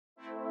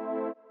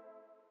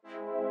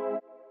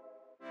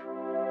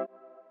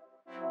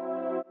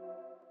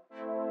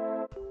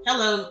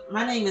Hello,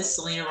 my name is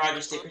Selena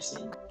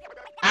Dickerson.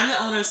 I'm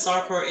the owner of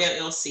StarPro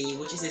LLC,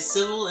 which is a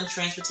civil and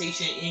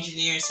transportation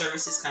engineering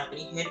services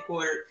company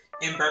headquartered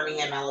in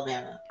Birmingham,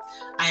 Alabama.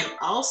 I am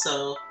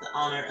also the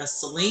owner of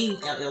Selene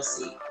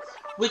LLC,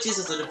 which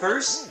is a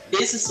diverse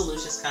business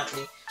solutions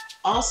company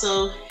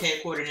also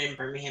headquartered in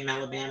Birmingham,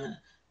 Alabama.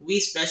 We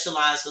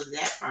specialize with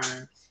that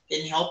firm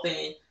in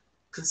helping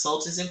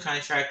consultants and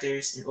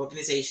contractors and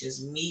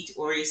organizations meet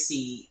or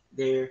exceed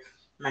their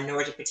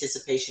minority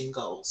participation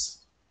goals.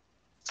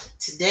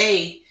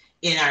 Today,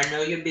 in our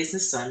Know Your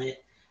Business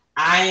Summit,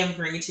 I am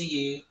bringing to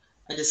you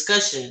a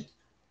discussion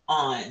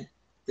on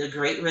the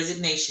Great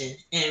Resignation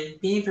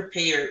and being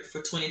prepared for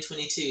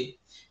 2022.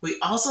 We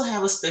also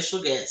have a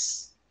special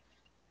guest,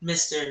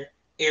 Mr.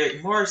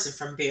 Eric Morrison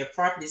from Bear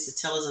Properties, to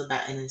tell us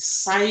about an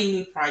exciting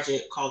new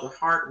project called the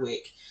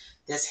Hardwick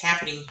that's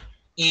happening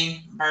in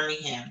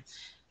Birmingham.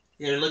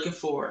 They're looking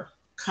for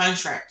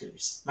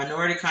contractors,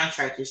 minority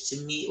contractors,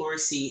 to meet or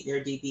exceed their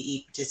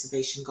DBE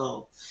participation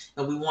goal.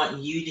 And we want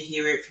you to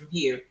hear it from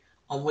here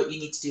on what you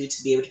need to do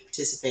to be able to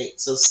participate.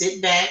 So sit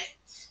back,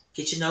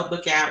 get your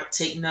notebook out,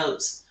 take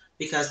notes,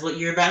 because what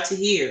you're about to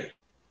hear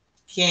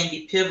can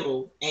be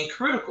pivotal and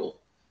critical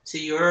to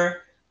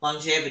your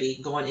longevity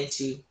going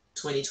into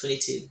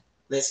 2022.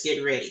 Let's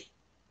get ready.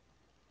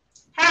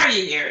 How are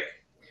you, Eric?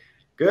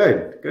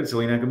 Good,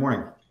 Selena. Good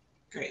morning.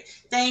 Great.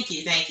 Thank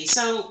you. Thank you.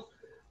 So,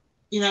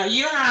 you and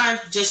I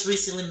just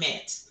recently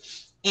met,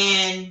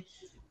 and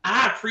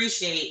I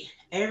appreciate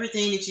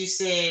everything that you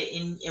said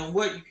and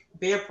what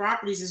Bear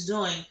Properties is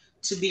doing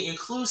to be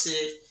inclusive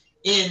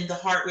in the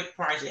Hardwick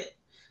project.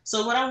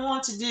 So what I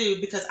want to do,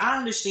 because I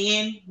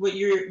understand what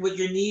your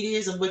need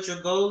is and what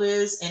your goal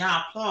is, and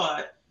I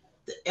applaud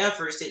the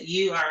efforts that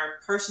you are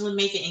personally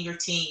making and your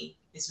team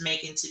is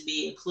making to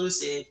be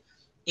inclusive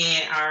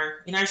in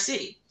our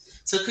city.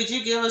 So could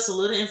you give us a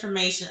little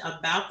information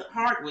about the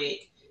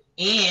Hardwick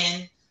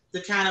and the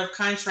kind of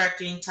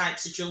contracting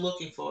types that you're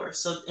looking for?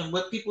 So, and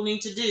what people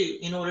need to do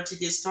in order to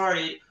get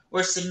started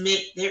or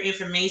submit their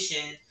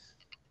information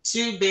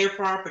to Bear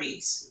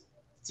Properties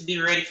to be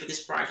ready for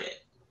this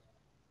project.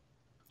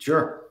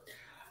 Sure.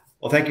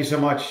 Well, thank you so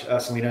much,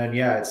 Selena. And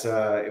yeah,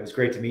 it was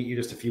great to meet you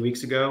just a few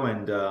weeks ago.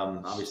 And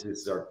obviously,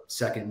 this is our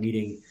second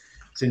meeting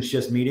since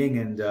just meeting,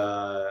 and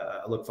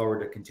I look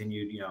forward to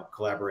continued,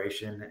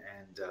 collaboration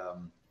and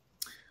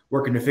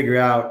working to figure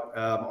out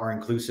our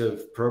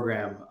inclusive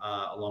program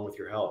along with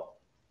your help.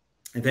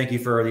 And thank you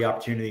for the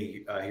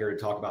opportunity here to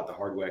talk about the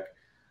Hardwick.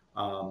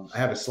 I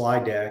have a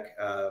slide deck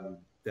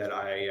that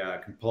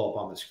I can pull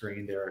up on the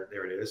screen. There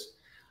it is.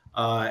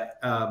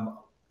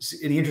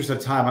 In the interest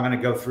of time, I'm going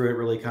to go through it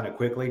really kind of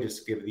quickly,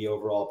 just to give the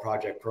overall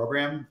project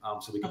program,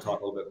 so we can talk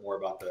a little bit more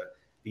about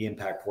the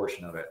impact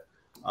portion of it.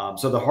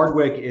 So the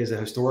Hardwick is a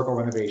historical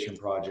renovation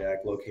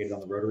project located on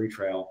the Rotary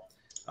Trail,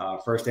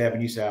 First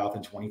Avenue South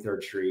and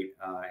 23rd Street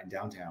in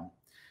downtown.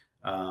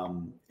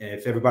 And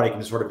if everybody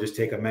can sort of just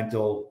take a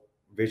mental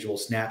visual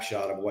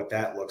snapshot of what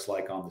that looks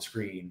like on the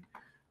screen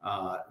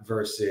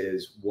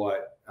versus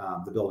what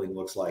the building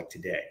looks like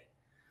today.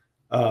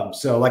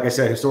 So like I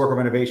said, historical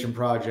renovation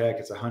project,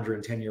 it's a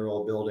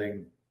 110-year-old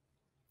building.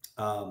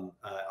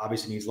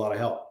 Obviously needs a lot of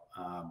help,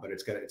 but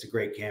it's a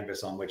great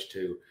canvas on which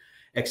to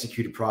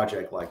execute a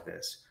project like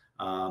this.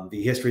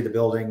 The history of the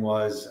building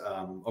was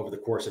over the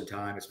course of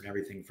time, it's been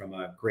everything from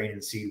a grain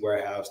and seed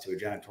warehouse to a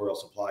janitorial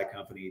supply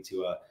company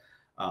to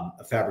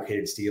a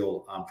fabricated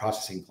steel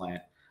processing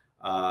plant.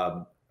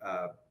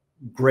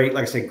 Great,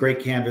 like I say, great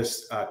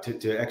canvas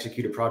to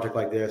execute a project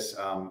like this.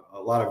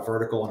 A lot of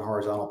vertical and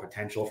horizontal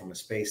potential from a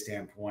space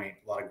standpoint.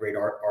 A lot of great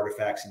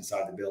artifacts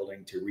inside the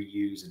building to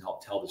reuse and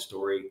help tell the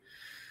story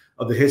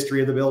of the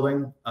history of the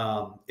building.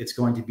 It's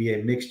going to be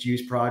a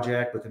mixed-use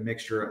project with a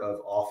mixture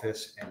of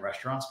office and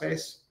restaurant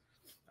space.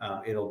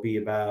 It'll be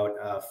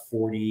about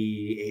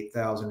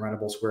 48,000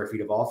 rentable square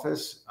feet of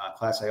office,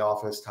 Class A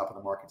office, top of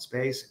the market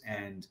space,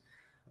 and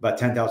about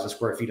 10,000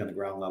 square feet on the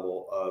ground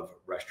level of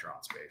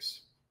restaurant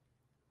space.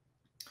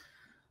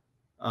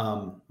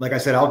 Like I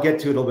said, I'll get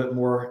to it a little bit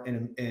more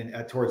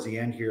towards the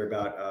end here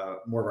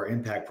about more of our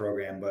impact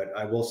program. But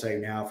I will say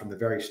now from the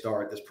very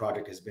start, this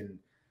project has been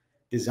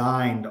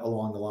designed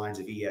along the lines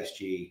of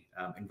ESG,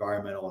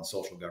 environmental and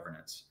social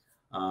governance.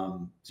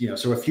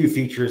 So a few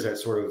features that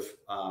sort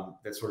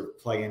of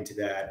play into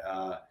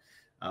that.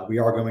 We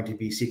are going to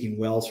be seeking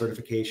WELL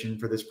certification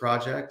for this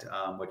project,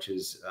 which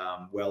is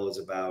WELL is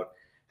about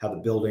how the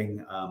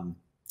building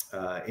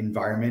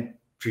environment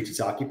treats its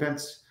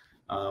occupants.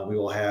 We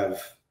will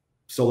have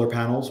solar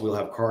panels. We'll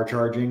have car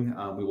charging.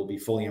 We will be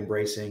fully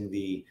embracing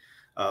the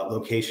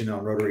location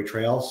on Rotary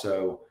Trail.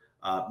 So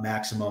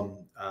maximum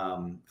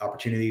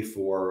opportunity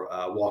for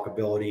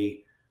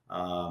walkability,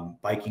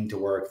 biking to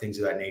work, things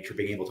of that nature,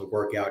 being able to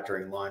work out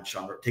during lunch,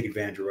 take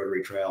advantage of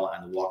Rotary Trail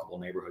and the walkable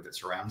neighborhood that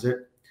surrounds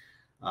it.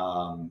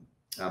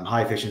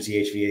 High efficiency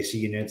HVAC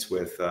units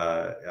with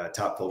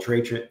top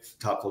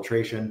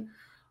filtration.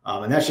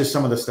 And that's just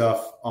some of the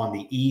stuff on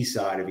the E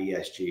side of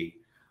ESG.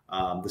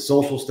 The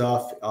social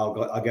stuff,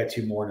 I'll get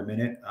to more in a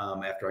minute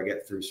after I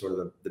get through sort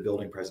of the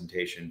building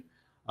presentation,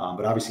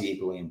 but obviously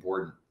equally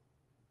important.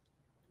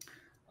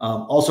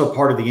 Also,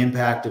 part of the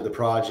impact of the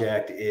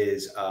project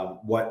is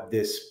what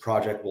this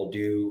project will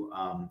do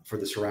for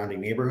the surrounding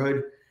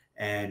neighborhood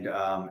and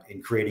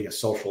in creating a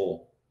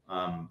social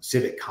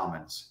civic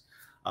commons.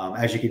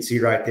 As you can see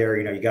right there,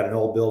 you got an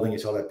old building. You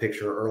saw that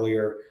picture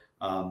earlier.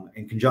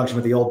 In conjunction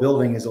with the old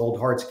building is old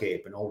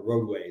hardscape and old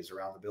roadways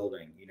around the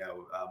building,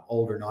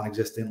 older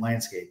non-existent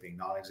landscaping,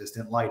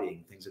 non-existent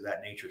lighting, things of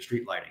that nature,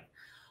 street lighting.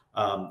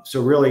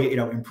 So really,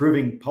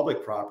 improving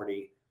public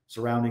property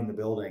surrounding the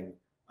building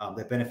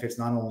that benefits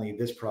not only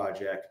this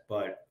project,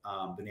 but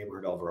the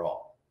neighborhood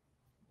overall.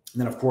 And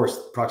then, of course,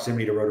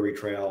 proximity to Rotary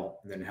Trail,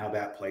 and then how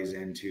that plays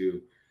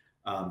into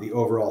the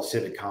overall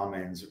civic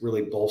commons,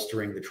 really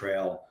bolstering the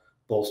trail,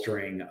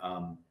 bolstering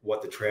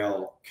what the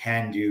trail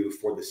can do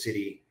for the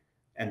city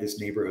and this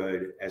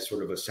neighborhood as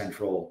sort of a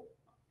central,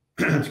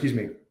 excuse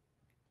me,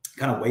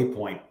 kind of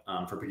waypoint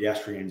for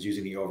pedestrians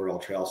using the overall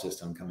trail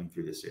system coming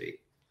through the city.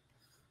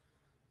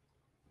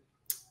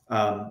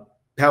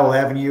 Powell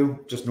Avenue,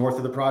 just north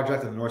of the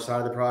project, on the north side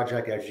of the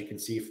project, as you can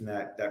see from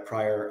that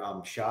prior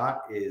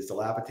shot, is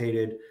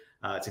dilapidated.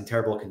 It's in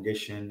terrible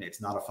condition.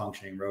 It's not a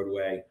functioning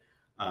roadway.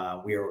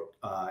 We are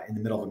in the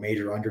middle of a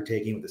major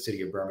undertaking with the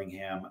city of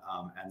Birmingham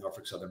and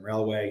Norfolk Southern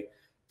Railway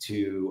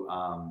to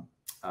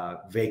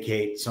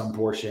vacate some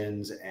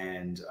portions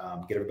and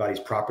get everybody's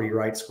property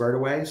rights squared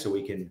away, so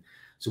we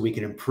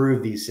can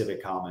improve these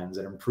civic commons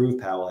and improve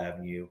Powell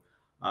Avenue.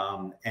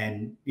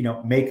 And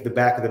make the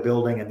back of the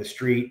building and the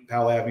street,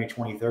 Powell Avenue,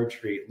 23rd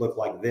Street, look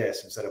like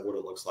this instead of what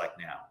it looks like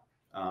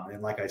now.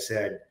 And like I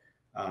said,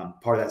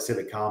 part of that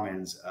civic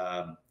commons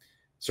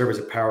serve as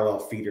a parallel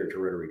feeder to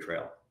Rotary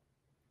Trail.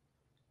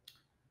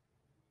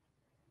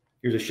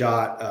 Here's a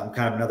shot,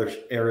 kind of another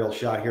aerial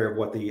shot here of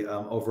what the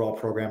overall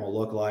program will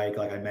look like.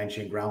 Like I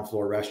mentioned, ground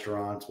floor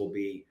restaurants will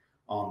be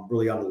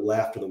really on the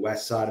left or the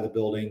west side of the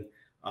building.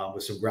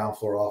 With some ground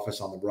floor office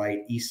on the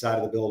right, east side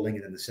of the building,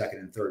 and then the second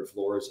and third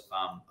floors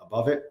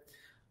above it.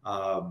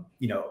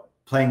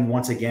 Playing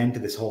once again to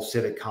this whole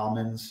civic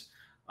commons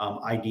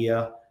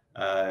idea.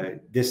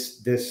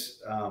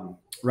 This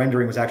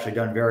rendering was actually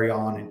done very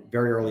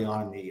early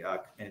on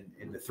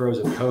in the throes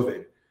of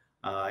COVID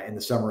in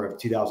the summer of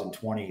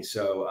 2020.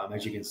 So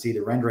as you can see,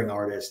 the rendering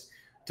artist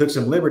took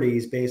some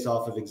liberties based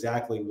off of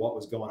exactly what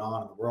was going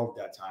on in the world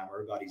at that time, where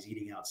everybody's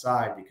eating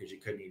outside because you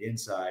couldn't eat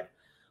inside.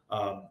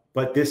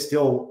 But this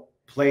still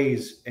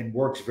plays and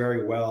works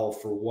very well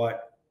for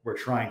what we're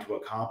trying to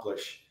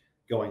accomplish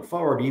going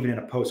forward, even in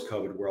a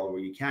post-COVID world where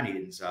you can eat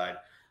inside.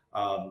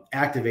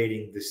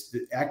 Activating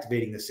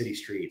the city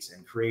streets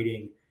and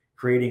creating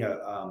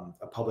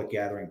a public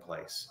gathering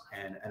place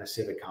and a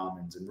civic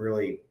commons, and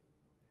really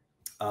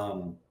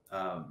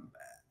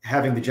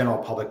having the general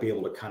public be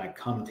able to kind of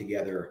come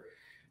together,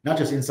 not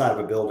just inside of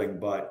a building,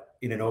 but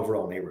in an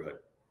overall neighborhood.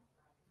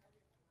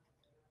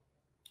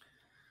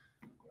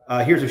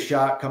 Here's a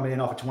shot coming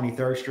in off of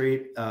 23rd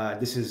Street.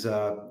 This is,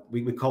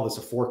 we would call this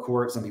a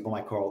forecourt. Some people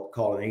might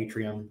call it an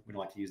atrium. We don't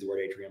like to use the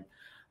word atrium.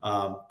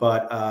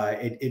 But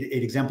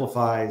it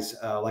exemplifies,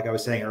 like I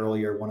was saying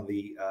earlier, one of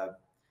the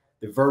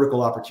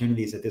vertical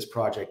opportunities that this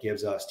project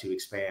gives us to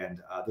expand.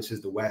 This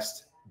is the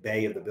west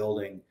bay of the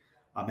building.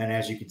 And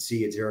as you can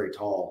see, it's very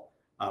tall.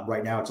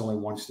 Right now, it's only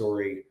 1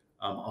 story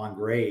on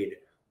grade,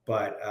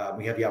 but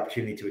we have the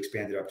opportunity to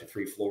expand it up to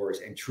 3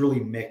 floors and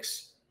truly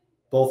mix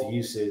both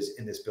uses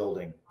in this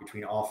building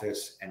between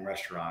office and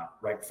restaurant.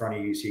 Right in front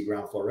of you, you see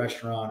ground floor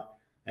restaurant,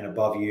 and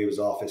above you is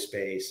office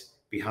space.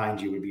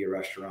 Behind you would be a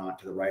restaurant.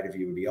 To the right of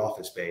you would be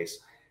office space.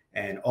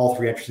 And all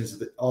three entrances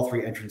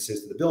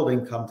to the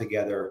building come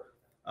together,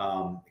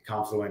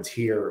 confluence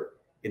here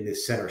in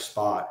this center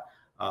spot.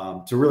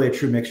 So really a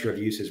true mixture of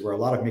uses, where a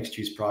lot of mixed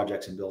use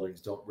projects and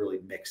buildings don't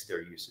really mix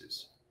their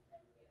uses.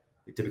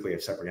 They typically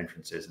have separate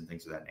entrances and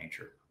things of that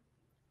nature.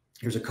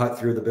 Here's a cut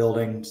through the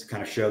building to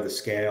kind of show the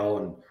scale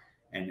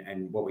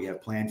and what we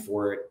have planned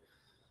for it.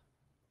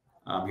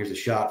 Here's a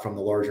shot from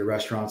the larger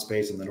restaurant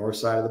space on the north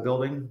side of the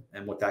building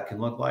and what that can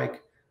look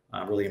like.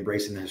 Really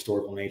embracing the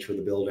historical nature of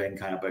the building,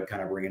 kind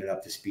of bringing it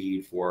up to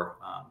speed for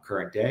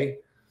current day.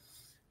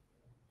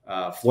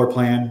 Floor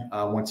plan,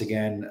 once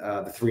again,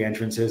 the 3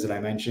 entrances that I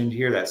mentioned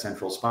here, that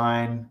central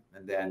spine,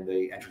 and then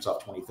the entrance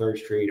off 23rd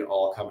Street,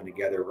 all coming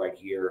together right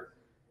here.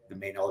 The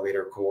main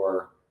elevator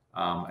core,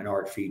 an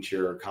art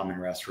feature, common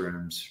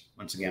restrooms.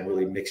 Once again,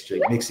 really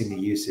mixing the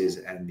uses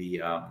and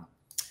the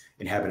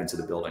inhabitants of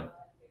the building.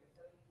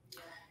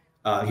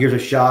 Here's a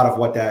shot of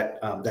what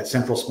that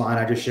central spine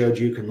I just showed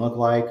you can look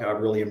like.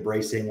 Really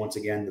embracing, once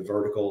again, the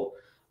vertical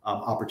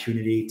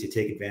opportunity to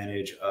take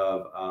advantage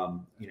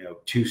of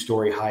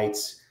 2-story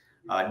heights,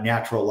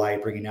 natural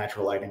light, bringing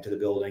natural light into the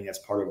building. That's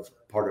part of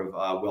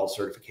WELL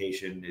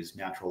certification, is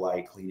natural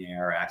light, clean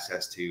air,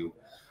 access to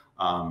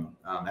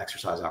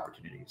exercise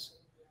opportunities.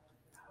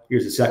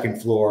 Here's the second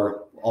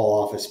floor,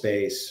 all office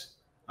space,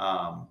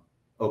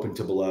 open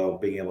to below,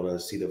 being able to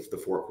see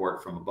the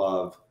forecourt from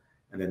above,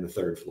 and then the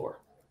third floor.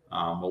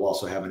 We'll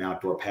also have an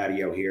outdoor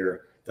patio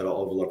here that'll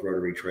overlook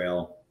Rotary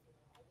Trail.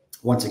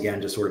 Once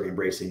again, just sort of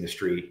embracing the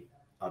street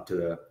up to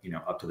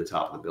the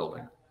top of the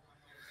building.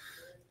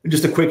 And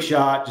just a quick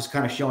shot, just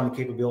kind of showing the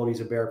capabilities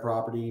of Bear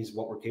Properties,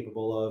 what we're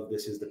capable of.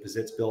 This is the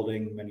Pizitz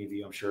building. Many of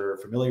you, I'm sure, are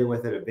familiar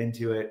with it, have been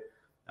to it.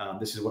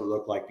 This is what it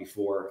looked like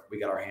before we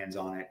got our hands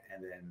on it.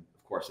 And then,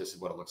 of course, this is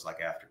what it looks like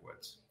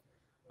afterwards.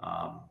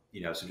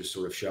 So just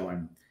sort of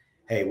showing,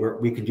 hey,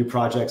 we can do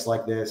projects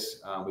like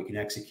this. We can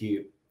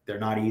execute. They're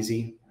not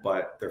easy,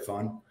 but they're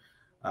fun.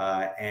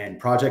 And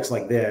projects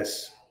like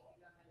this,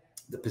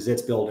 the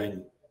Pizitz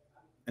building,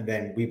 and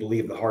then we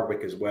believe the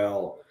Hardwick as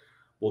well,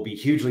 will be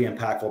hugely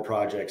impactful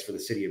projects for the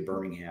city of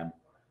Birmingham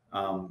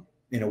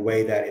in a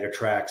way that it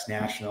attracts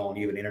national and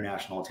even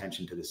international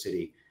attention to the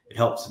city. It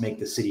helps make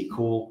the city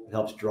cool. It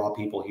helps draw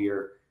people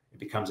here. It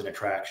becomes an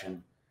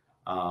attraction.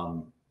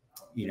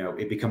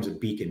 It becomes a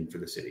beacon for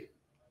the city.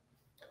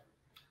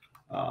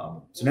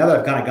 So now that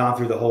I've kind of gone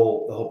through the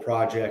whole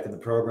project and the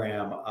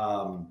program,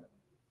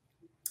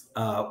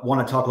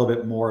 want to talk a little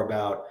bit more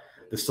about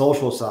the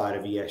social side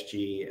of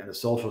ESG and the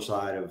social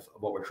side of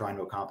what we're trying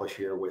to accomplish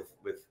here with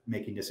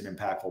making this an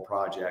impactful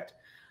project.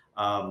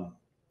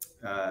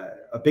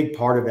 A big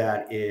part of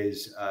that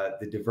is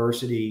the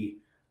diversity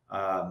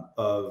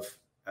of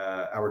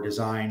our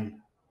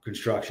design,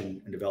 construction,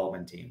 and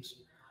development teams.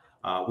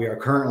 We are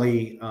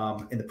currently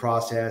in the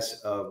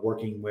process of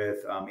working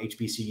with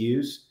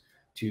HBCUs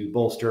to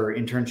bolster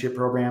internship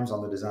programs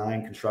on the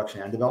design,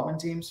 construction, and development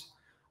teams.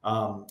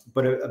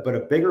 But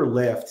a bigger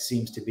lift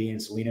seems to be,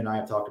 and Selena and I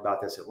have talked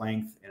about this at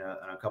length in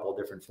a couple of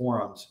different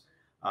forums.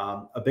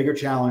 A bigger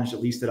challenge,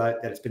 at least that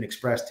it's been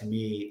expressed to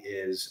me,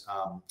 is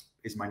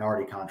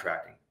minority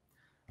contracting,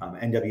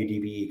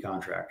 NWDBE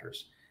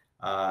contractors,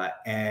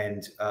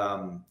 and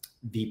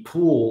the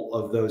pool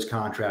of those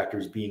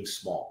contractors being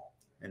small.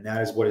 And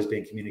that is what has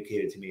been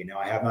communicated to me. Now,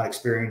 I have not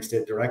experienced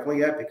it directly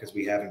yet because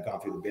we haven't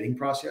gone through the bidding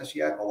process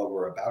yet, although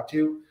we're about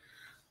to.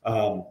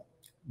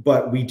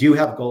 But we do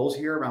have goals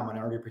here around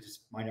minority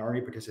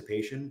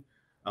participation.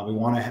 We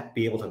want to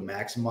be able to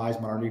maximize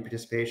minority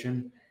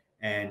participation.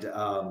 And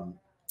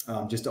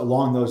just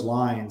along those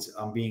lines,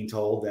 I'm being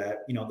told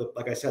that,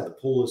 like I said, the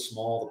pool is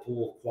small. The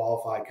pool of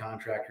qualified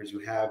contractors who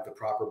have the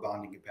proper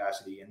bonding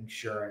capacity and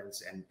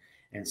insurance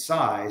and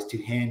size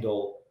to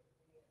handle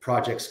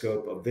project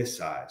scope of this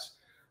size.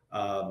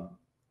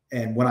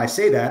 And when I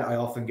say that, I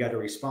often get a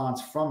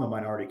response from the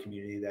minority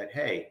community that,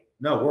 hey,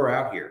 no, we're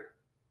out here,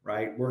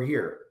 right? We're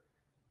here.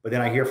 But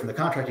then I hear from the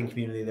contracting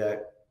community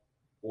that,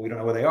 well, we don't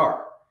know where they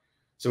are.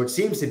 So it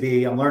seems to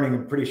be, I'm learning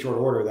in pretty short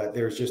order that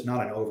there's just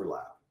not an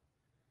overlap.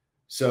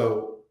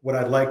 So what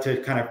I'd like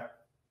to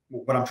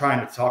what I'm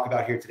trying to talk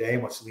about here today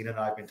and what Selena and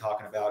I have been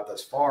talking about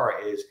thus far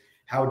is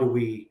how do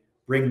we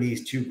bring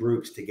these two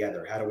groups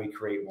together? How do we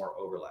create more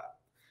overlap?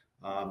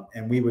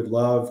 And we would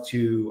love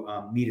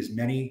to meet as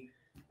many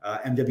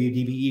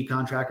MWDBE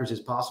contractors as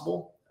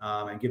possible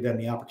and give them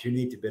the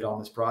opportunity to bid on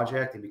this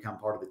project and become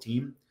part of the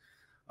team.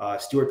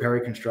 Stewart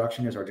Perry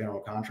Construction is our general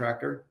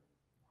contractor,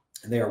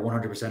 and they are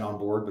 100% on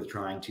board with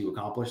trying to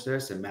accomplish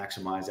this and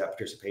maximize that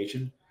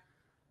participation.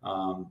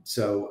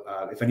 So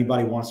if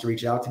anybody wants to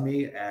reach out to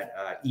me at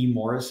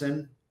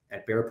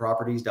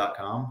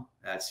emorrison@bearproperties.com,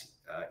 that's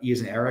E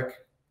as in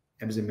Eric,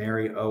 M as in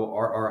Mary,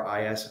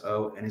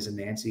 ORRISO, N as in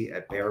Nancy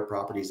at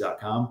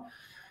bearproperties.com.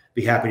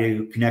 Be happy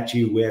to connect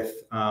you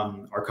with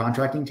our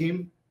contracting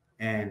team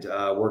and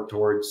work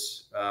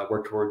towards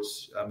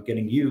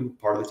getting you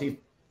part of the team.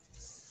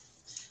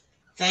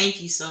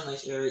 Thank you so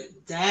much,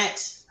 Eric. That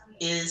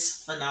is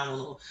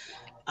phenomenal.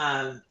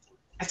 I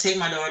take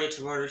my daughter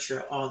to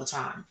Rotorcraft all the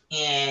time,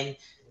 and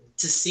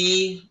to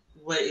see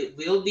what it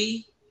will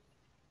be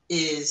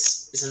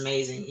is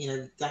amazing.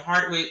 The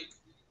Hardwick,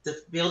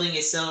 the building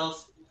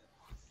itself,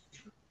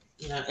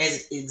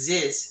 as it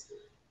exists,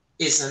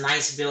 is a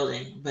nice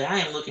building. But I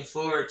am looking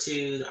forward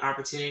to the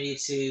opportunity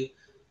to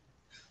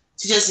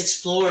just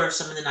explore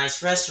some of the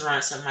nice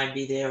restaurants that might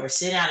be there or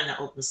sit out in the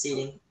open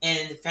seating.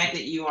 And the fact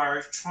that you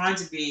are trying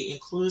to be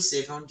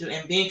inclusive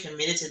and being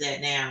committed to that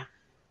now,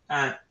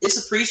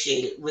 it's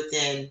appreciated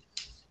within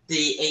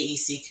the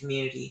AEC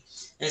community.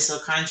 And so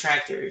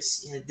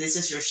contractors, this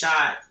is your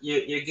shot.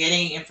 You're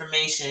getting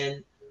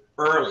information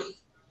early.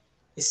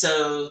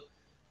 So,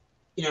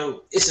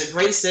 it's a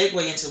great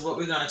segue into what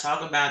we're going to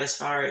talk about as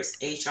far as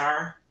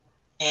HR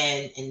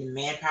and the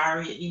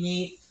manpower that you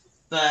need.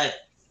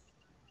 But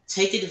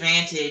take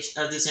advantage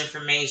of this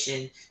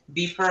information.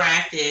 Be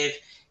proactive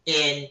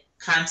in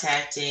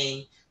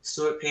contacting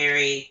Stewart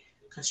Perry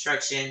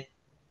Construction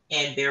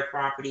and Bear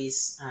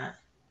Properties.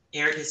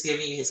 Eric has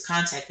given you his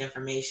contact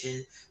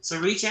information, so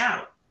reach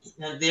out.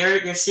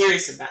 They're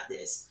serious about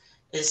this,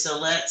 and so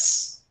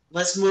let's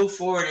move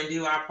forward and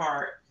do our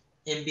part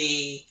and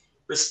be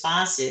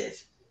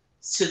responsive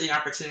to the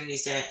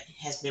opportunities that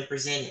has been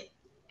presented.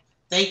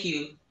 Thank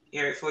you,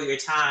 Eric, for your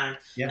time.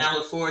 Yeah. And I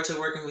look forward to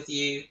working with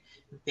you,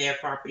 Bear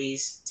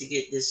Properties, to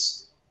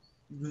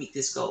meet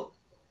this goal.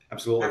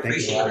 Absolutely. Thank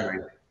you for having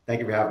me. Thank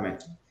you for having me.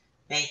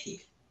 Thank you.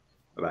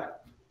 Bye-bye.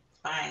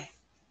 Bye.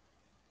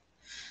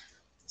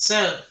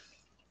 So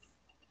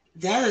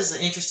that is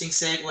an interesting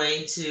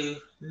segue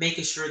to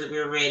making sure that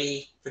we're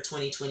ready for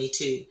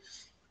 2022.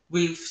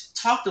 We've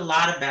talked a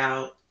lot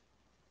about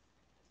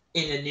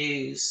in the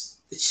news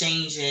the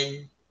change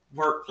in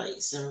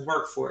workplace and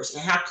workforce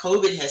and how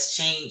COVID has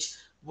changed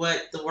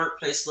what the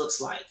workplace looks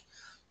like.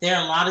 There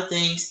are a lot of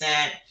things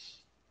that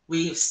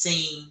we have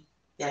seen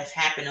that have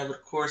happened over the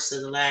course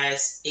of the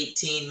last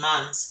 18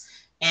 months.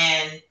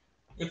 And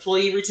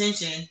employee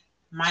retention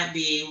might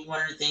be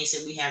one of the things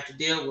that we have to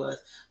deal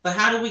with. But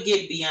how do we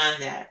get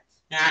beyond that?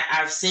 Now,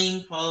 I've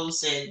seen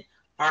posts and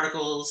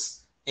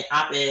articles and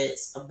op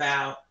eds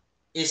about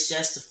it's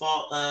just the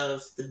fault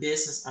of the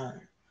business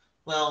owner.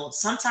 Well,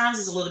 sometimes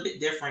it's a little bit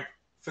different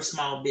for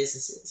small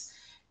businesses.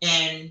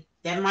 And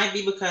that might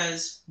be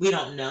because we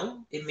don't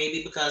know. It may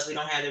be because we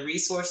don't have the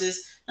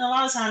resources. And a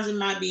lot of times it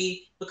might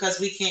be because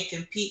we can't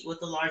compete with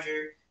the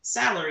larger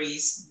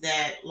salaries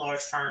that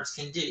large firms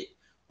can do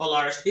or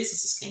large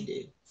businesses can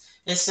do.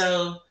 And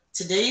so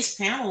today's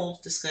panel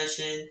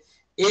discussion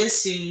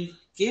is to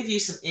give you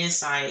some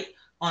insight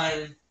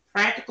on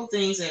practical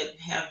things that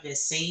have been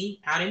seen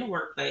out in the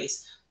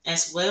workplace,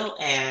 as well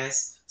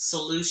as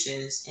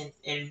solutions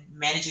and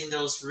managing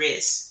those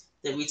risks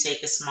that we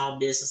take as small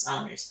business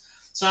owners.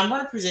 So I'm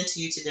going to present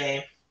to you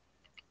today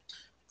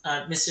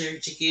Mr.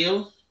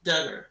 Jegil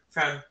Dugger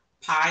from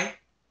Pi.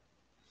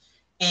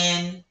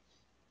 And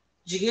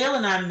Jegil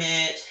and I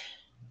met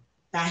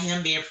by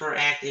him being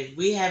proactive.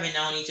 We haven't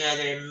known each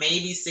other in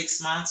maybe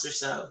 6 months or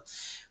so.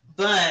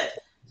 But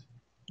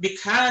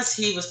because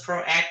he was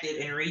proactive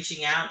in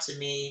reaching out to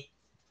me,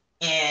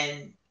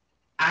 and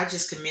I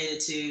just committed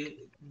to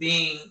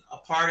being a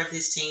part of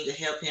his team to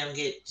help him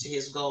get to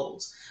his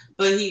goals.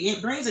 But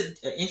it brings an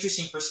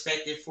interesting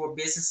perspective for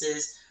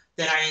businesses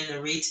that are in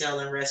the retail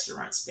and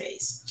restaurant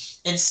space.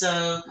 And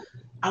so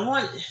I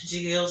want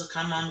Jagil to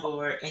come on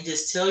board and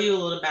just tell you a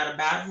little bit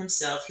about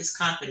himself, his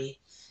company,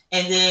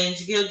 and then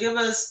Jagil, give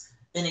us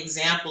an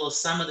example of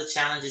some of the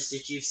challenges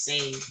that you've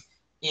seen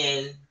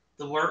in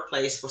the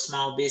workplace for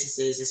small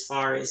businesses as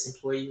far as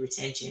employee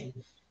retention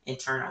and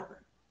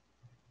turnover.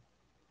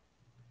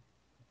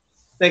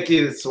 Thank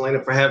you,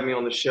 Selena, for having me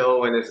on the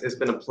show, and it's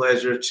been a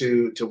pleasure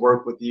to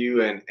work with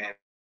you and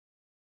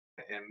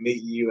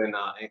meet you and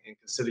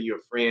consider you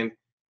a friend,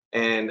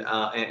 and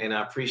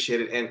I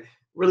appreciate it. And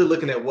really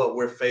looking at what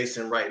we're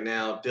facing right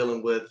now,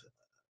 dealing with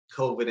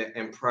COVID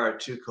and prior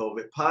to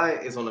COVID, Pi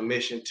is on a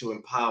mission to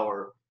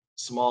empower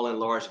small and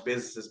large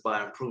businesses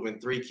by improving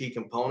three key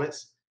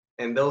components,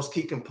 and those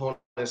key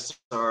components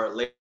are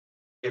labor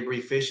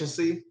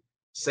efficiency,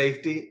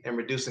 safety, and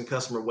reducing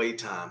customer wait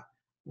time.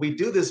 We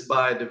do this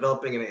by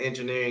developing and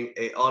engineering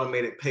a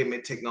automated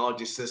payment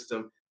technology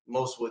system.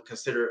 Most would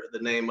consider the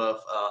name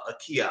of a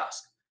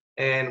kiosk.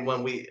 And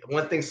one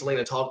thing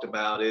Selena talked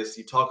about is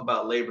you talk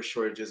about labor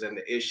shortages and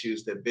the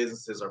issues that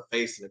businesses are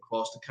facing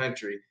across the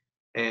country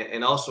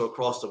and also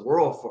across the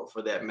world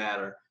for that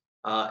matter.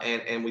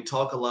 And we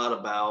talk a lot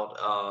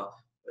about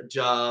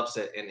jobs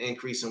and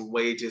increasing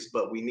wages,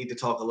 but we need to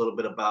talk a little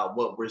bit about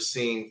what we're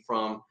seeing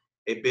from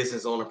a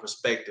business owner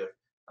perspective.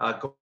 Uh,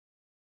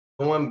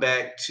 Going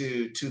back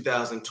to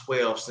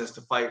 2012, since the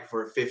Fight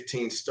for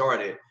 15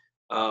 started,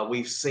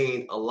 we've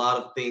seen a lot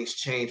of things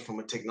change from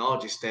a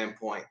technology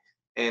standpoint.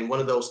 And one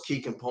of those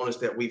key components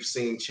that we've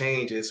seen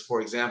change is,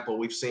 for example,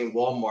 we've seen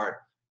Walmart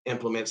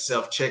implement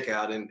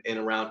self-checkout in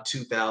around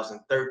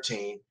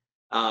 2013.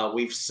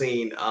 We've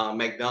seen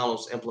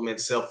McDonald's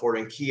implement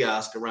self-ordering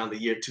kiosk around the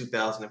year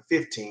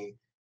 2015.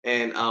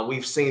 And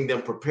we've seen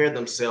them prepare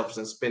themselves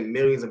and spend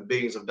millions and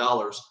billions of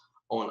dollars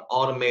on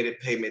automated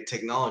payment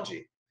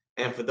technology.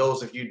 And for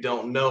those of you who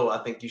don't know, I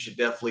think you should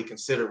definitely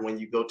consider when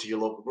you go to your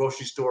local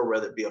grocery store,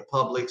 whether it be a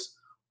Publix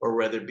or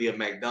whether it be a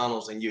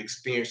McDonald's, and you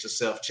experience the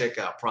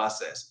self-checkout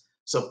process.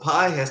 So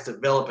Pi has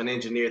developed and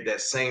engineered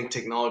that same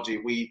technology.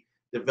 We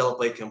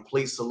develop a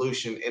complete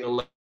solution,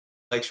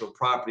 intellectual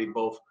property,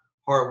 both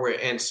hardware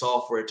and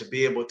software, to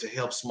be able to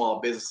help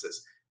small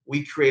businesses.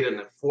 We create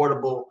an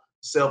affordable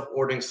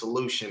self-ordering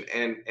solution,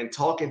 and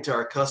talking to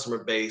our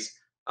customer base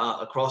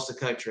across the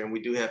country, and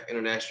we do have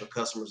international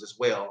customers as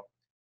well.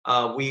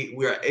 We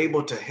are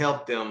able to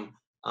help them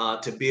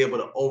to be able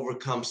to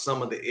overcome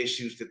some of the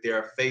issues that they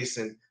are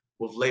facing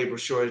with labor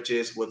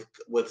shortages,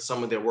 with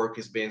some of their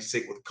workers being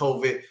sick with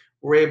COVID.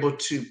 We're able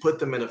to put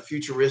them in a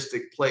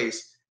futuristic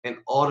place and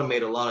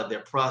automate a lot of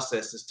their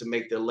processes to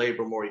make their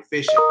labor more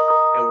efficient.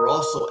 And we're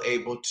also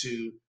able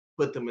to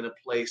put them in a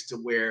place to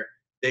where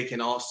they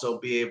can also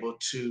be able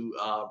to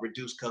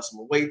reduce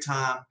customer wait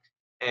time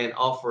and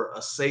offer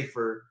a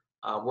safer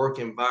work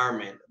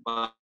environment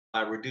by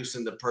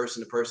reducing the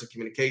person-to-person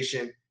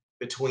communication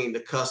between the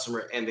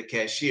customer and the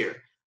cashier.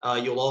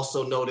 You'll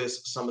also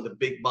notice some of the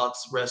big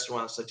box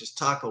restaurants such as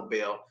Taco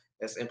Bell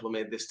has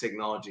implemented this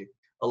technology.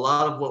 A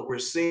lot of what we're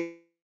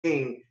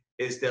seeing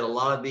is that a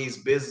lot of these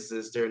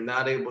businesses, they're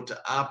not able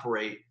to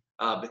operate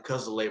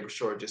because of labor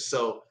shortages.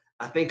 So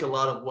I think a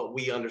lot of what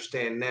we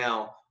understand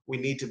now, we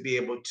need to be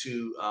able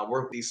to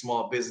work with these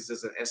small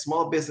businesses, and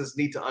small businesses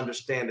need to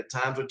understand that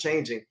times are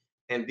changing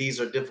and these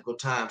are difficult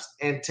times,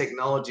 and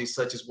technology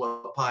such as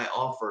what Pi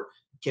offer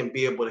can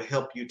be able to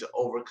help you to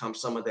overcome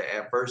some of the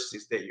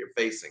adversities that you're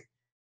facing.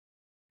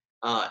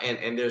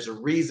 And there's a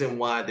reason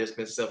why there's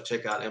been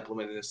self-checkout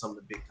implemented in some of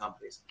the big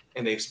companies,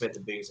 and they've spent the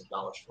billions of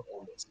dollars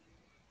on this.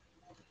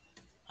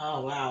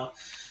 Oh, wow.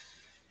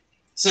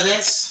 So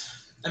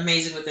that's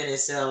amazing within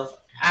itself.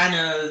 I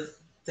know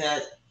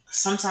that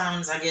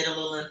sometimes I get a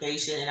little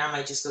impatient and I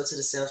might just go to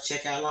the self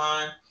checkout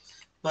line,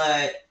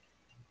 but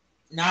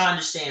now I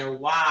understand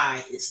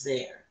why it's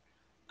there.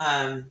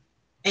 Um,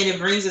 and it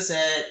brings us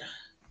at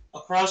a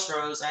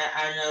crossroads.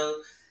 I know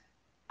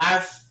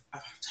I've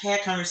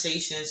had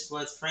conversations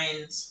with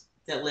friends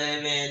that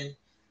live in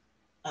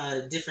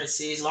different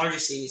cities, larger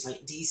cities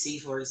like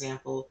DC, for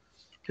example,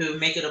 who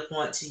make it a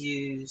point to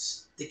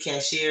use the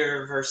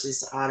cashier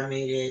versus the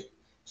automated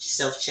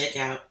self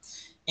checkout,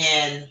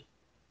 and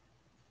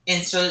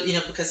so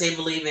because they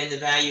believe in the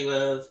value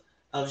of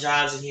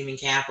jobs and human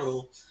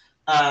capital.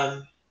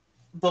 Um,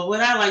 but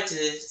what I like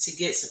to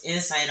get some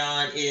insight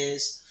on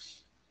is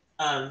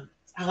I'd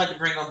like to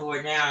bring on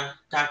board now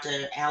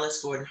Dr.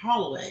 Alice Gordon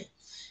Holloway,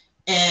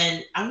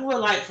 and I would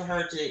like for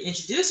her to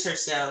introduce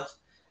herself.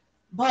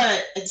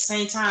 But at the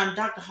same time,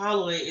 Dr.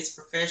 Holloway is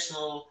a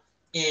professional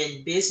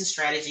in business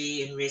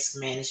strategy and risk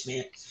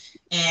management,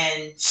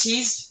 and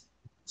she's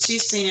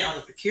seen it on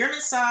the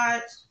procurement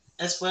side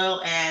as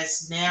well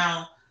as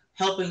now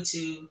helping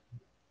to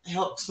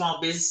help small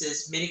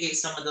businesses mitigate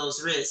some of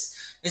those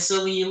risks. And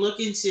so when you look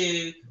at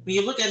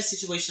a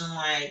situation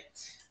like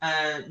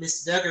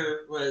Mr.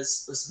 Dugger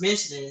was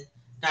mentioning,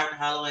 Dr.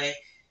 Holloway,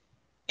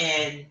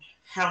 and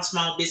how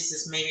small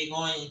businesses may be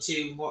going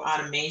into more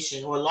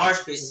automation, or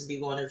large businesses be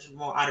going into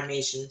more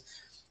automation.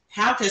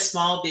 How can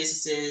small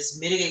businesses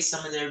mitigate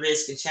some of their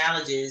risk and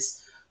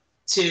challenges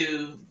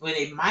to when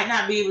they might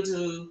not be able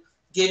to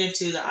get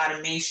into the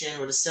automation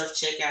or the self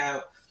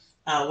checkout,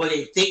 where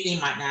they think they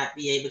might not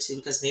be able to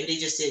because maybe they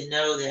just didn't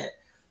know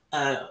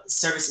that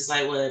services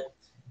like what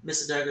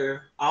Mr.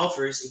 Dugger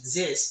offers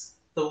exist.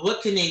 But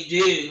what can they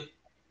do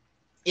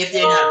if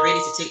they're not ready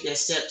to take that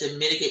step to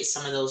mitigate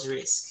some of those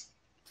risks?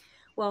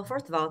 Well,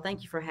 first of all,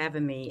 thank you for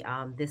having me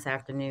this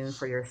afternoon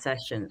for your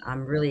session.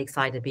 I'm really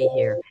excited to be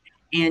here.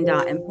 And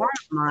part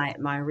of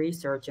my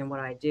research and what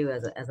I do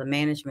as a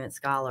management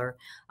scholar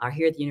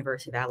here at the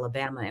University of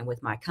Alabama and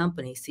with my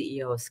company,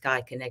 CEO of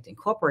Sky Connect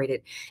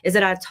Incorporated, is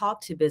that I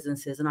talk to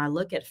businesses and I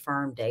look at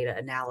firm data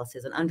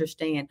analysis and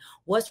understand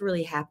what's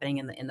really happening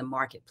in the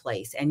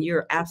marketplace. And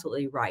you're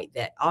absolutely right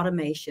that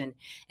automation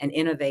and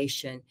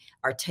innovation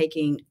are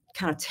taking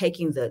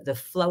the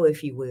flow,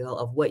 if you will,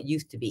 of what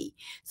used to be.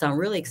 So I'm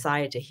really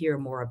excited to hear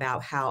more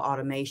about how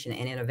automation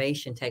and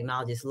innovation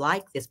technologies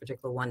like this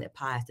particular one that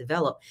Pi has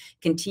developed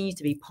continues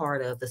to be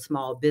part of the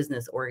small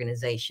business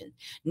organization.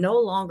 No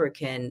longer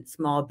can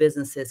small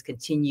businesses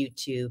continue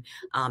to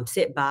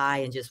sit by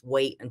and just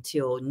wait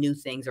until new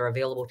things are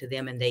available to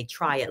them and they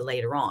try it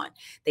later on.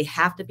 They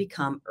have to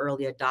become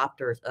early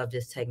adopters of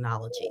this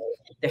technology.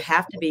 There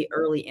have to be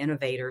early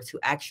innovators who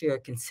actually are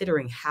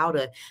considering how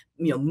to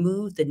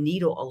move the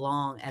needle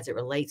along as it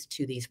relates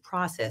to these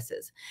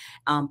processes.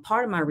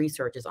 Part of my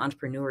research is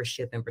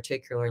entrepreneurship in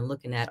particular, and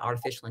looking at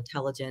artificial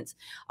intelligence,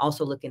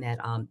 also looking at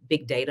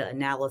big data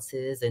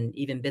analysis and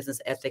even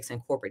business ethics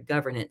and corporate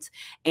governance.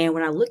 And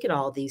when I look at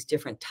all these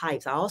different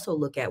types, I also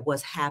look at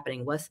what's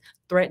happening, what's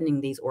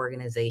threatening these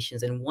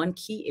organizations. And one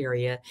key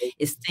area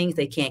is things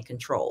they can't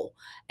control,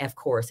 of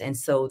course. And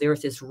so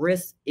there's this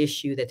risk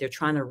issue that they're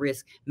trying to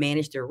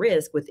manage their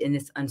risk within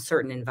this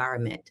uncertain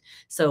environment.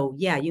 So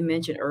yeah, you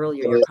mentioned earlier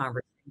your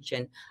conversation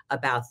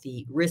about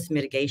the risk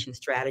mitigation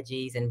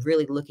strategies and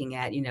really looking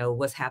at,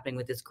 what's happening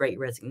with this great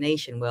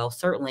resignation. Well,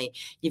 certainly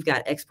you've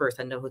got experts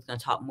I know who's going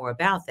to talk more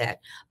about that,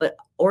 but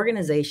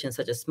organizations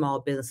such as small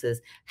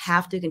businesses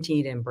have to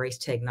continue to embrace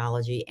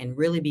technology and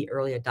really be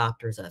early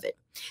adopters of it.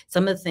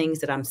 Some of the things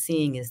that I'm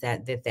seeing is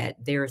that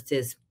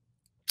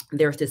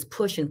there's this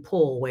push and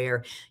pull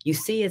where you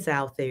see it's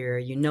out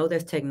there,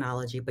 there's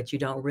technology, but you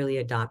don't really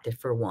adopt it,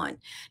 for one.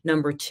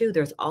 Number two,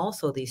 there's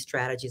also these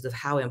strategies of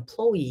how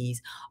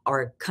employees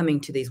are coming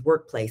to these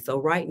workplaces. So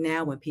right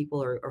now, when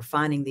people are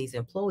finding these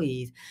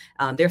employees,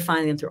 they're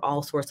finding them through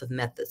all sorts of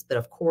methods. But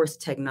of course,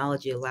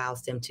 technology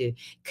allows them to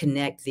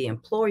connect the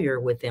employer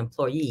with the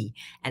employee.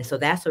 And so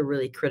that's a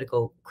really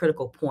critical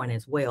point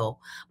as well.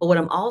 But what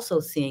I'm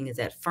also seeing is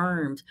that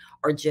firms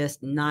are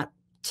just not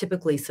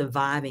typically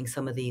surviving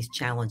some of these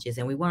challenges,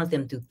 and we want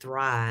them to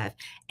thrive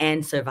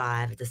and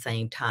survive at the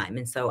same time.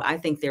 And so I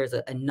think there's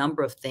a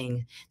number of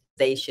things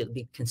they should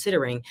be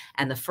considering.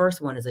 And the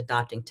first one is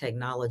adopting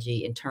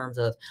technology in terms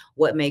of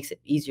what makes it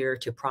easier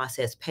to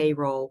process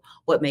payroll,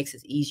 what makes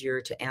it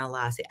easier to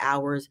analyze the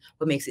hours,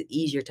 what makes it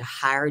easier to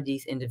hire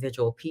these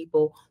individual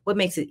people, what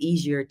makes it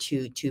easier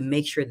to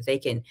make sure that they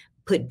can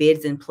put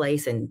bids in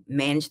place and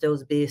manage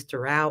those bids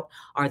throughout?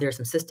 Are there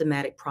some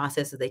systematic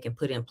processes they can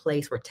put in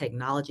place where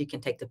technology can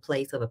take the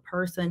place of a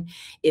person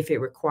if it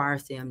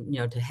requires them,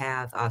 to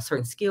have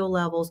certain skill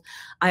levels?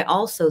 I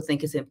also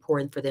think it's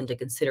important for them to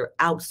consider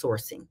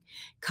outsourcing,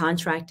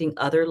 contracting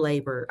other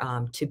labor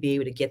to be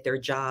able to get their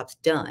jobs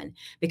done.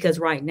 Because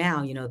right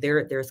now,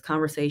 there's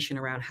conversation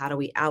around how do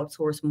we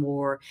outsource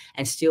more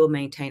and still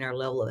maintain our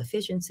level of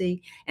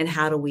efficiency, and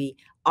how do we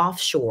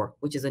offshore,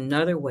 which is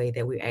another way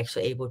that we're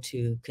actually able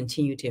to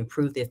continue to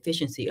improve the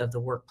efficiency of the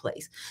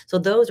workplace. So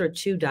those are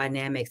two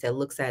dynamics that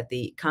looks at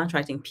the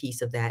contracting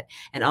piece of that,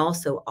 and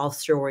also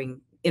offshoring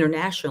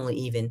internationally,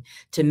 even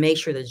to make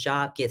sure the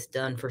job gets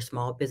done for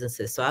small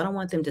businesses. So I don't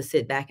want them to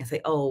sit back and say,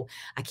 oh,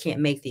 I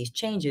can't make these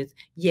changes.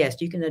 Yes,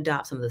 you can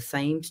adopt some of the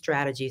same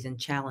strategies and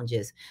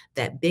challenges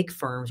that big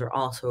firms are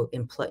also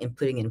in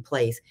putting in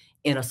place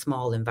in a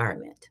small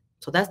environment.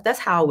 So that's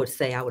how I would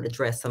say I would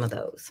address some of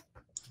those.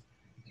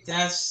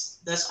 That's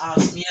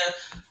awesome.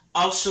 Yeah,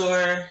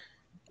 offshore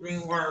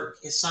ring work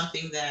is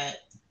something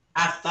that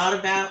I've thought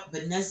about,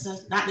 but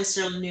not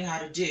necessarily knew how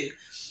to do.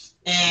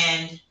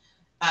 And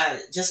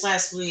just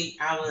last week,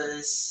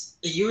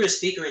 you were a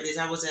speaker at this.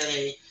 I was at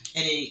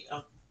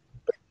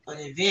an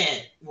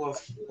event, or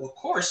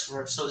course,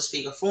 for so to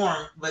speak, a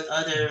forum with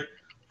other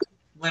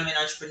women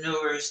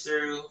entrepreneurs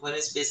through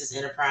Women's Business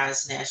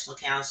Enterprise National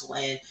Council,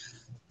 and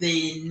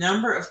the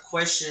number of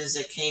questions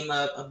that came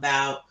up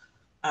about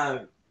uh,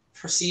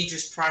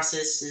 procedures,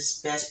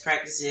 processes, best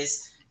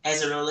practices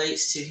as it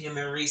relates to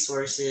human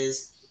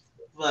resources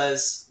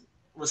was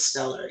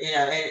stellar.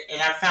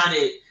 And I found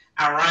it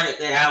ironic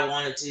that I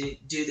wanted to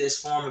do this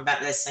forum about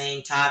that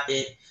same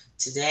topic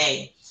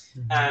today.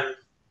 Mm-hmm.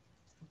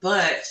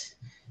 But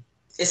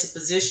it's a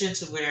position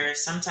to where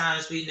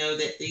sometimes we know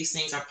that these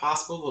things are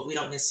possible, but we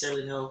don't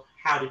necessarily know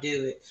how to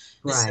do it.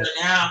 And so Right.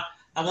 now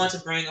I want to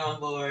bring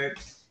on board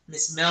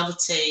Miss Melva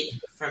Tate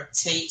from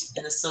Tate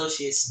and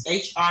Associates,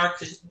 HR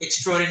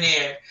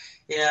extraordinaire.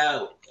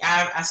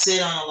 I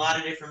sit on a lot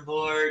of different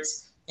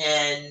boards,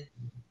 and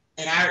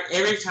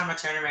every time I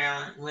turn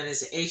around, when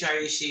it's an HR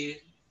issue,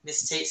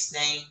 Miss Tate's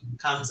name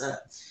comes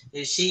up.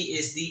 And she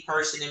is the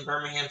person in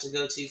Birmingham to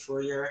go to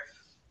for your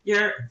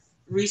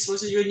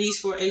resources, your needs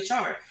for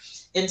HR.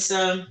 And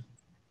so,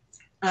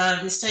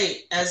 Ms.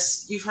 Tate,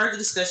 as you've heard the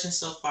discussion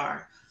so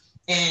far,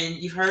 and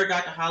you've heard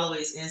Dr.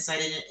 Holloway's insight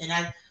in it, and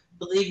I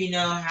believe you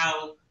know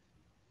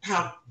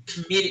how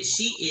committed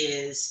she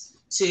is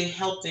to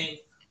helping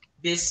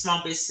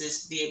small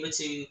businesses be able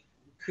to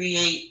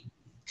create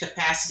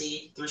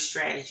capacity through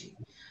strategy.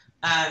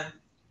 Um,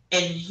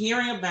 and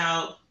hearing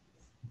about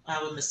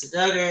what Mr.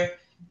 Dugger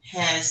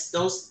has,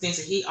 those things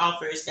that he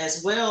offers,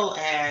 as well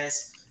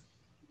as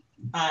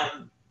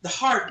the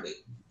hard way,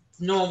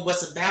 knowing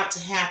what's about to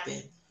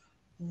happen.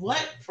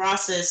 What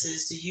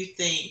processes do you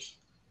think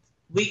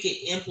we could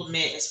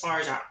implement as far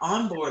as our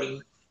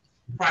onboarding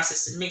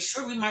process to make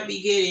sure we might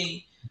be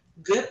getting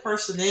good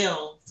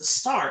personnel to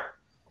start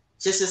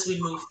just as we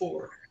move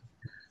forward?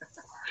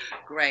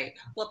 Great.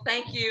 Well,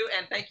 thank you,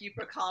 and thank you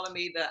for calling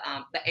me the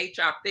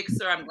HR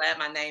fixer. I'm glad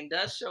my name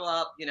does show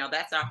up. You know,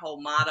 that's our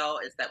whole motto,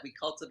 is that we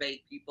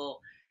cultivate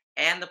people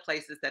and the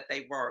places that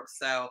they work.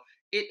 So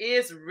it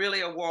is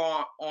really a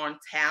war on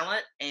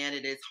talent, and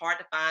it is hard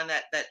to find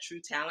that true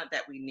talent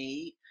that we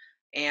need.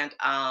 And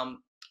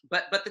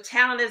but the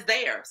talent is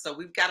there, so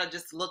we've got to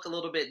just look a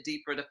little bit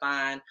deeper to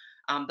find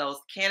those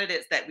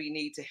candidates that we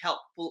need to help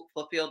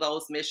fulfill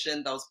those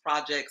mission, those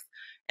projects,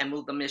 and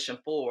move the mission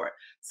forward.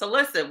 So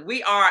listen,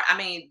 I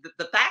mean,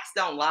 the facts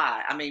don't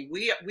lie. I mean,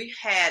 we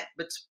had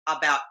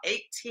about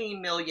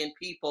 18 million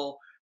people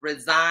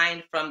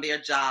resign from their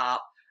job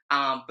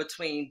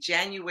between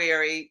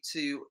January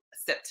to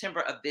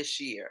September of this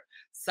year.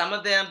 Some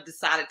of them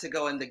decided to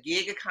go in the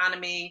gig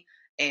economy.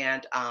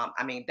 And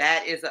I mean,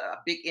 that is a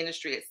big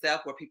industry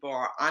itself, where people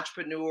are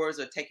entrepreneurs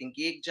or taking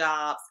gig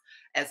jobs,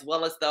 as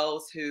well as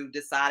those who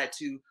decided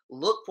to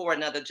look for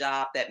another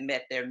job that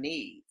met their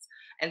needs.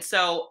 And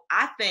so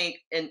I think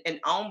in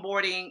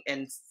onboarding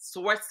and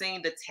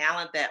sourcing the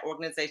talent that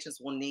organizations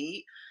will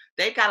need,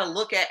 they've got to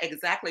look at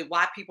exactly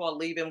why people are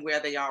leaving where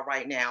they are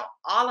right now.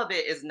 All of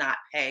it is not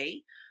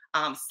pay.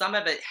 Some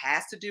of it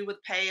has to do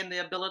with pay and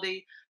the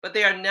ability, but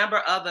there are a number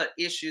of other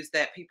issues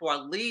that people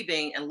are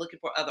leaving and looking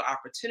for other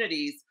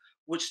opportunities,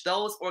 which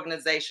those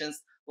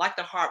organizations like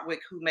the Hartwick,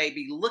 who may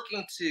be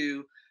looking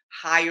to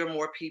hire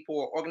more people,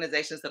 or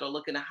organizations that are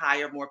looking to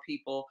hire more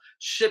people,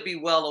 should be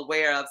well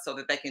aware of, so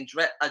that they can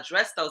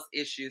address those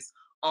issues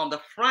on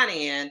the front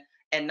end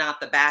and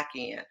not the back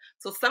end.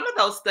 So some of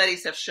those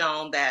studies have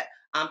shown that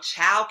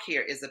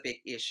childcare is a big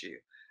issue.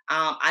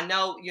 I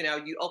know,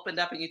 you opened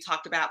up and you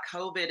talked about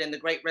COVID and the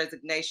Great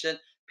Resignation.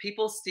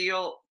 People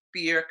still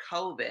fear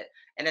COVID,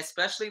 and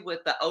especially with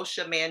the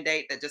OSHA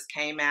mandate that just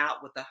came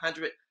out with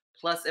 100+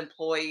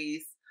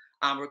 employees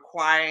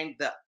requiring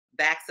the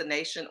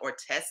vaccination or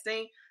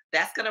testing,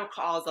 that's going to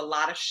cause a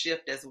lot of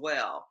shift as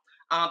well.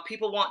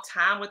 People want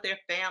time with their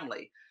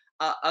family.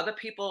 Other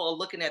people are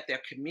looking at their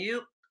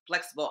commute,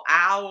 flexible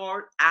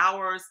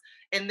hours,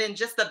 and then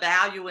just the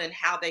value in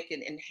how they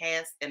can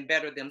enhance and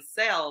better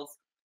themselves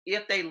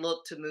if they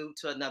look to move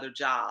to another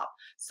job.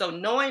 So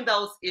knowing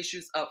those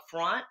issues up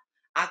front,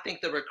 I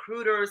think the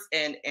recruiters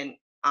and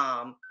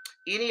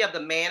any of the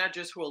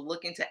managers who are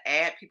looking to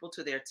add people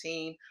to their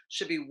team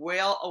should be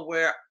well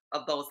aware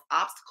of those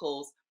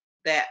obstacles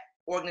that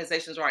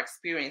organizations are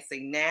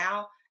experiencing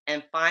now,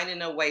 and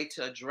finding a way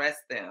to address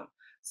them.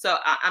 So,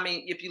 I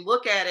mean, if you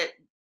look at it,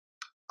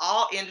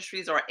 all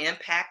industries are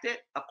impacted.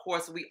 Of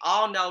course, we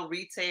all know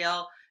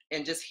retail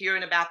and just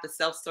hearing about the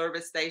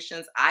self-service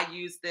stations. I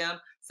use them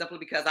simply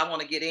because I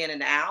want to get in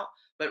and out.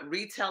 But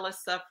retail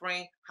is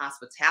suffering,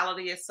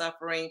 hospitality is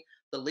suffering,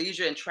 the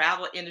leisure and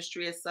travel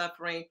industry is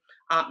suffering,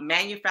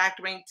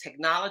 manufacturing,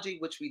 technology,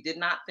 which we did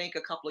not think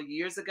a couple of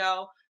years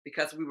ago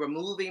because we were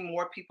moving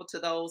more people to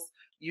those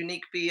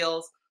unique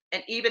fields,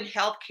 and even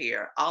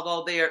healthcare,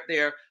 although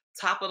they're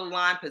top of the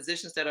line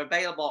positions that are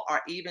available,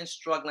 are even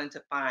struggling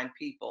to find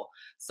people.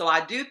 So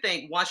I do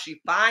think once you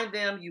find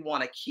them, you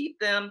want to keep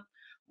them.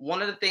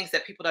 One of the things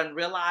that people don't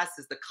realize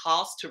is the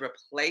cost to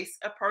replace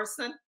a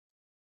person.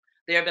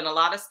 There have been a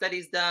lot of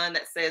studies done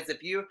that says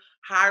if you're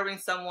hiring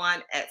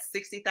someone at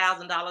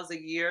 $60,000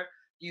 a year,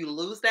 you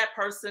lose that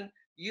person,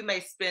 you may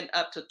spend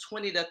up to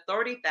 $20,000 to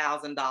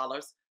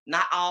 $30,000,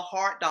 not all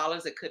hard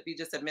dollars, it could be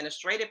just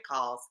administrative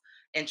costs,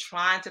 and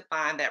trying to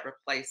find that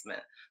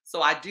replacement.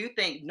 So I do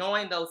think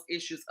knowing those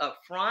issues up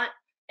front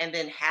and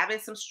then having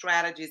some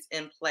strategies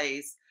in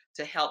place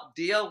to help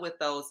deal with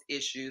those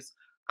issues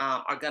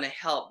are going to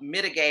help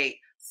mitigate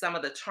some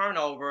of the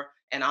turnover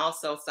and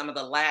also some of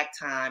the lag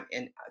time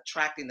in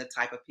attracting the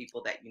type of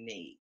people that you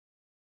need.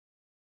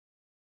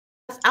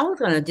 I was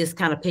going to just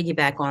kind of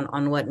piggyback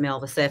on what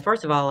Melva said.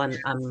 First of all,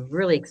 I'm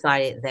really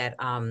excited that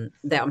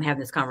that I'm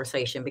having this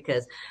conversation,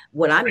 because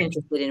what I'm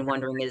interested in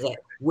wondering is that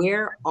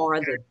where are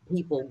the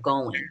people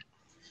going?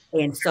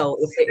 And so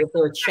if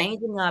they're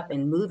changing up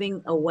and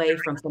moving away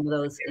from some of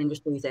those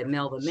industries that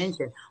Melva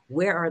mentioned,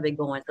 where are they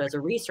going? So as a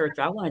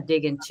researcher, I want to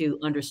dig into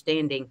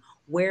understanding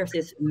where's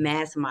this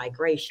mass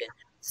migration.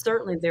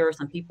 Certainly, there are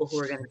some people who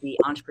are going to be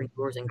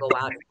entrepreneurs and go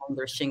out and hang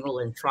their shingle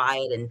and try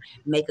it and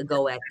make a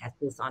go at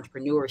this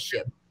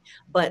entrepreneurship.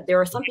 But there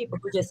are some people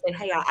who just say,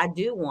 hey, I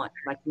do want,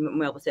 like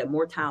Melva said,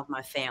 more time with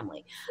my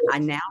family.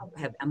 I'm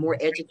more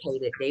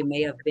educated. They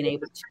may have been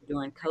able to,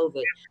 during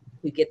COVID,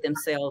 to get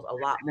themselves a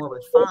lot more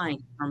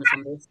refined in terms of some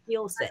of their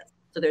skill sets.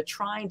 So they're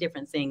trying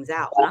different things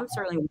out. But I'm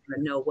certainly want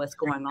to know what's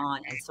going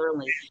on. And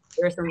certainly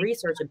there's some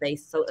research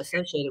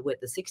associated with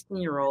the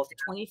 16-year-olds, the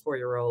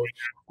 24-year-olds,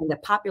 and the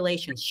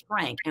population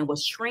shrank and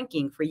was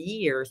shrinking for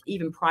years,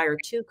 even prior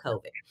to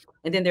COVID.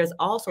 And then there's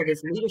also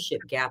this leadership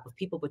gap of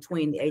people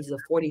between the ages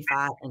of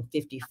 45 and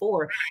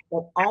 54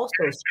 that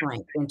also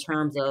shrank in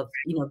terms of,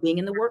 being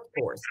in the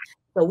workforce.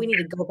 So we need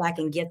to go back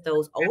and get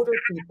those older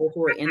people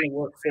who are in the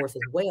workforce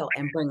as well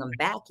and bring them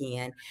back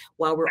in,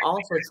 while we're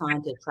also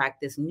trying to attract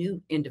this new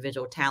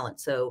individual talent.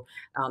 So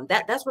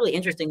that's really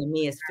interesting to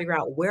me, is to figure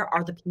out where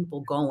are the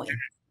people going,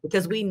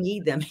 because we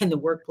need them in the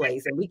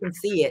workplace, and we can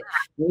see it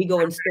when we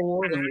go in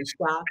stores and we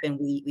shop and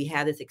we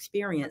have this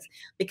experience,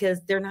 because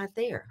they're not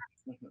there.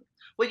 Mm-hmm.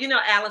 Well,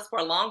 Alice, for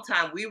a long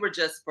time, we were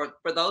just,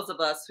 for those of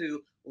us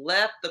who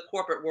left the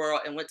corporate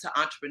world and went to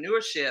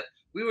entrepreneurship,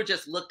 we were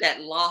just looked at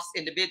lost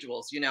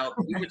individuals. We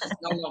were just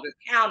no longer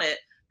counted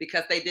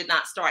because they did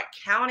not start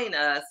counting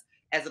us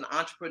as an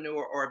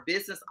entrepreneur or a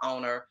business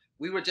owner.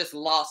 We were just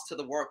lost to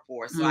the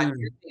workforce. So I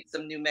do think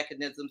some new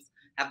mechanisms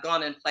have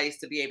gone in place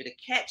to be able to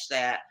catch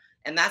that.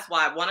 And that's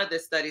why one of the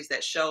studies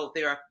that showed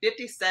there are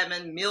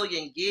 57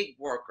 million gig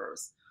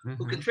workers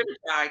who contribute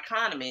to our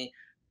economy,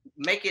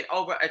 make it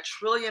over $1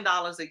 trillion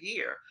a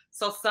year.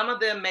 So some of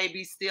them may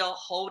be still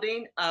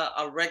holding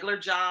a regular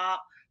job.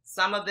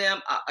 Some of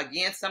them,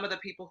 again, some of the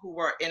people who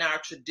were in our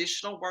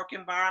traditional work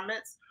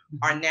environments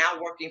are now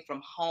working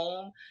from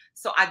home.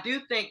 So I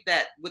do think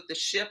that with the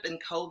shift in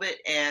COVID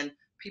and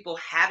people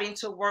having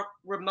to work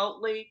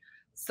remotely,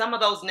 some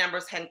of those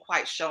numbers hadn't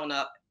quite shown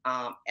up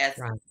as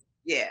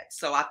yet.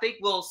 So I think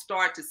we'll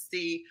start to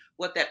see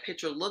what that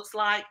picture looks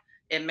like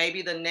in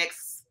maybe the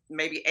next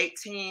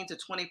 18 to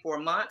 24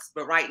 months.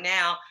 But right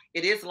now,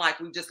 it is like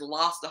we just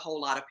lost a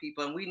whole lot of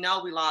people. And we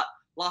know we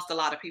lost a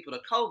lot of people to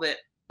COVID,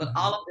 but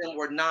all of them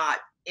were not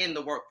in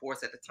the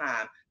workforce at the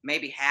time.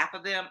 Maybe half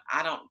of them.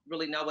 I don't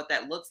really know what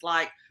that looks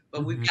like.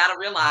 But we've got to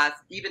realize,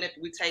 even if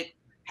we take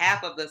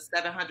half of the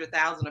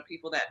 700,000 of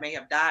people that may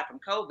have died from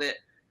COVID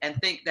and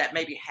think that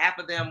maybe half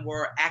of them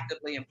were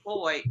actively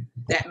employed,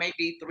 that may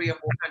be 300,000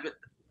 or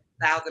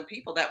 400,000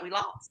 people that we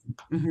lost.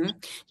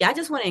 Yeah, I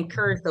just want to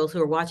encourage those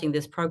who are watching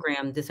this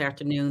program this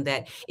afternoon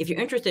that if you're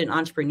interested in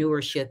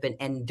entrepreneurship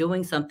and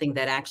doing something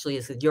that actually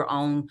is your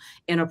own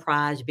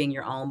enterprise, being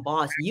your own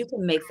boss, you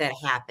can make that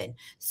happen.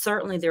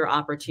 Certainly there are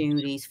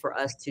opportunities for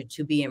us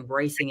to be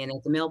embracing. And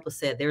as Melva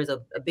said, there's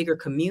a bigger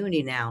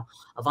community now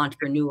of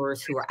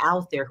entrepreneurs who are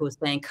out there who are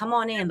saying, come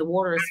on in, the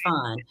water is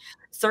fine.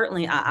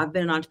 Certainly, I've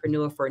been an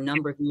entrepreneur for a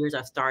number of years.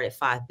 I've started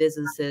 5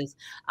 businesses,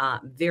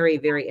 very,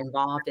 very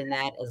involved in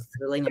that. As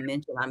Selena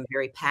mentioned, I'm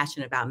very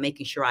passionate about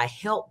making sure I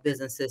help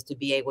businesses to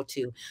be able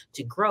to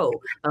grow.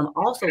 I'm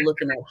also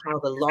looking at how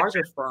the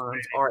larger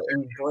firms are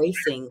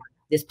embracing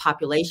this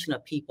population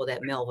of people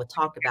that Melva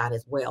talked about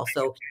as well.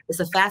 So it's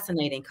a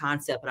fascinating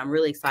concept, and I'm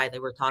really excited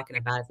that we're talking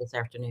about it this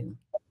afternoon.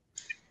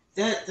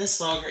 That's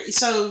so great.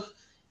 So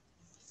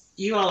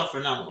You all are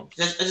phenomenal.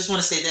 I just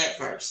want to say that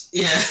first.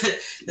 Yeah,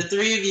 the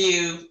three of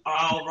you are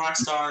all rock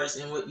stars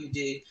in what you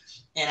do,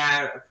 and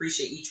I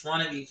appreciate each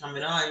one of you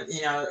coming on.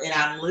 And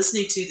I'm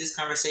listening to this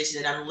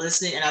conversation, and I'm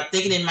listening, and I'm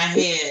thinking in my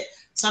head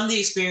some of the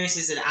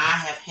experiences that I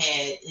have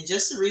had in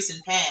just the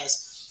recent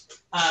past.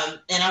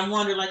 And I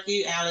wonder, like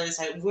you, Alice,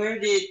 like where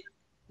did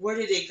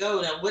it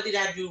go? Now, what did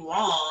I do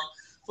wrong?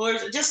 For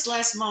just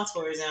last month,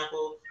 for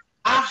example,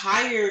 I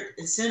hired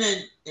and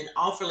sent an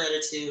offer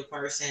letter to a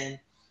person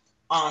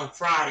on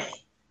Friday.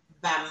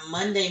 By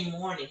Monday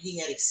morning, he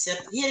had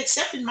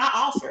accepted my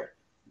offer.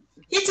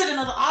 He took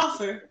another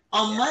offer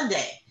on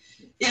Monday.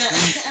 And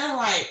I'm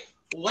like,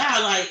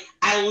 wow, like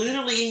I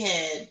literally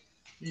had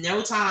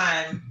no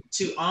time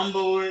to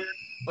onboard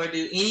or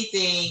do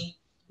anything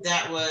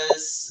that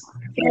was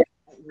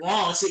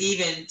wrong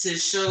to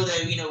show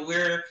that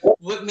we're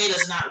what made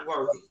us not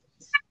worthy.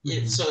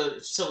 So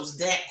it was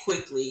that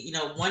quickly.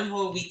 One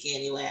whole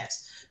weekend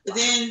elapsed. But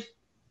then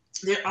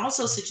there are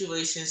also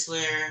situations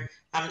where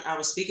I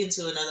was speaking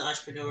to another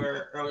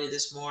entrepreneur earlier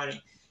this morning,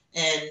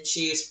 and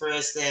she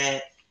expressed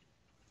that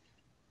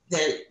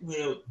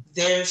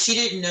she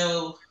didn't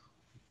know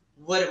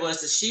what it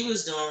was that she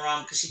was doing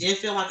wrong because she didn't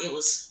feel like it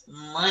was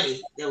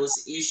money that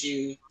was the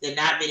issue, that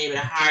not being able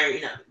to hire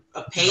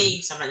a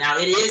pay somebody. Now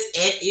it is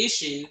an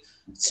issue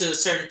to a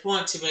certain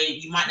point to where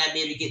you might not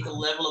be able to get the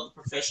level of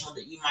the professional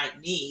that you might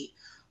need,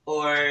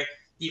 or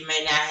you may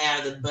not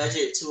have the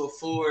budget to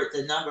afford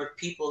the number of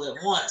people at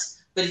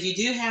once. But if you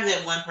do have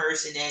that one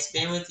person that's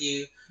been with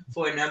you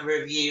for a number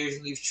of years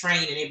and you've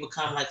trained and they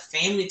become like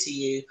family to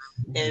you,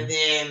 and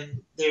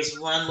then there's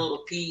one little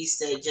piece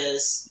that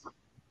just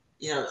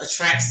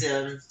attracts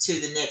them to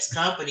the next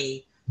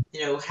company,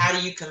 how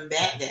do you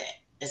combat that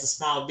as a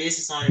small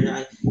business owner?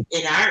 Like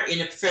in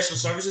the professional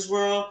services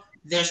world,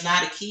 there's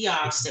not a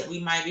kiosk that we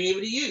might be able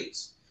to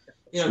use,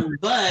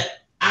 but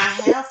I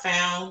have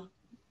found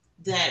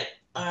that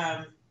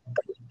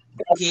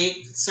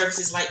gig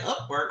services like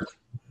Upwork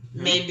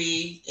may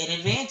be an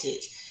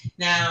advantage.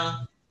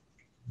 Now,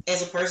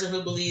 as a person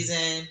who believes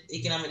in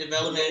economic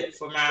development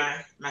for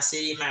my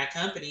city, my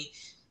company,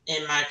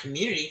 and my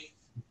community,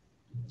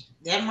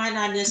 that might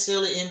not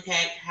necessarily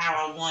impact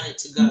how I want it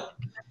to go.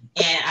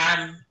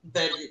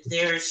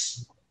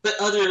 But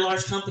other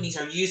large companies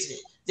are using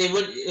it.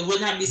 It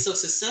would not be so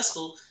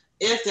successful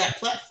if that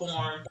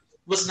platform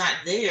was not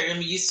there. I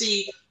mean, you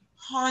see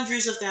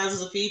hundreds of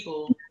thousands of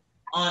people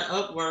on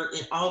Upwork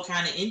in all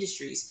kind of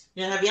industries.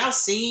 Have y'all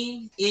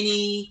seen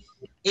any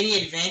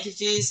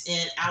advantages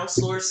in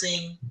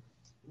outsourcing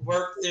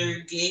work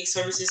through gig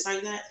services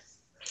like that?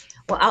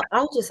 Well,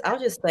 I'll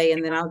just say,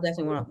 and then I'll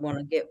definitely want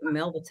to get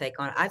Melva take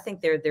on it. I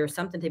think there's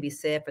something to be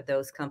said for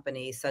those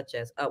companies such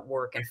as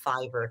Upwork and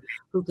Fiverr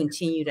who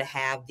continue to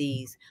have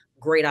these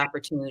great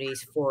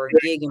opportunities for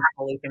gig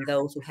employees and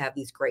those who have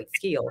these great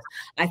skills.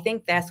 I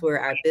think that's where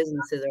our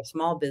businesses, our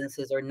small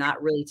businesses, are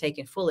not really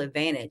taking full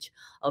advantage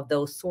of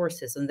those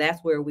sources, and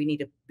that's where we need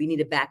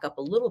to back up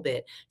a little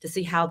bit to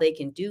see how they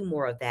can do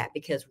more of that.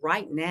 Because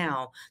right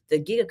now, the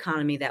gig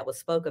economy that was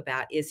spoke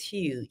about is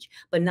huge.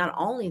 But not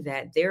only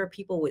that, there are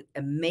people with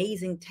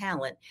amazing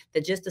talent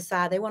that just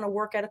decide they want to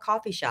work at a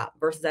coffee shop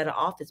versus at an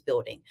office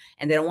building.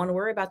 And they don't want to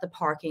worry about the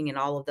parking and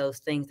all of those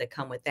things that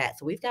come with that.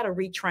 So we've got to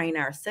retrain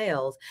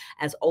ourselves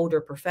as older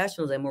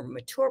professionals and more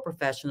mature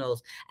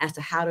professionals as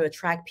to how to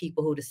attract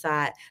people who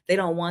decide they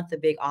don't want the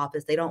big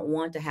office. They don't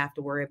want to have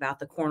to worry about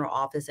the corner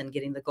office and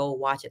getting the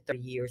gold watch at 30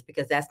 years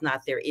because that's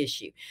not their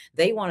issue.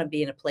 They want to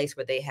be in a place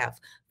where they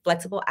have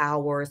flexible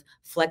hours,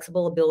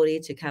 flexible ability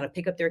to kind of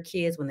pick up their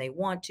kids when they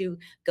want to,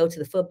 go to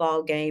the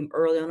football game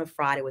early on a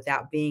Friday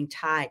without being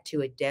tied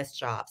to a desk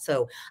job.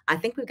 So I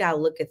think we've got to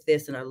look at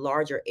this in a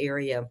larger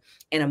area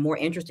and a more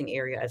interesting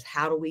area as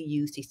how do we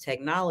use these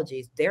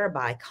technologies,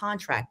 thereby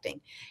contracting.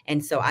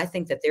 And so I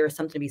think that there is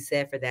something to be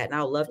said for that. And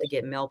I would love to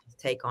get Melva's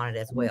take on it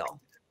as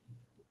well.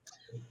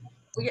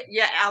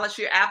 Yeah, Alice,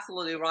 you're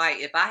absolutely right.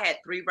 If I had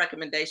 3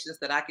 recommendations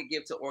that I could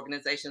give to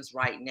organizations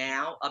right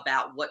now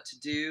about what to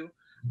do,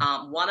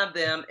 one of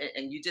them,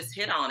 and you just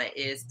hit on it,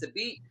 is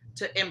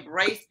to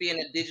embrace being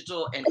a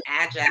digital and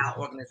agile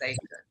organization.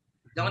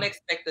 Don't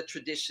expect the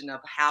tradition of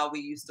how we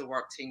used to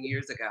work 10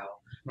 years ago,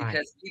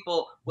 because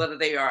people, whether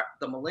they are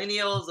the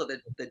millennials or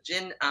the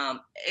Gen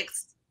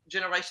X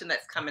generation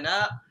that's coming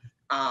up,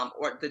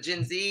 or the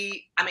Gen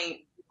Z, I mean,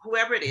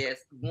 whoever it is,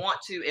 want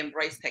to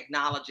embrace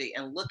technology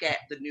and look at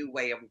the new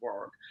way of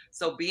work.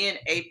 So being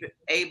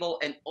able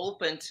and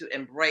open to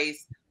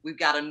embrace, we've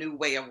got a new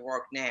way of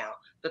work now.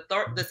 The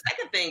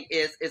second thing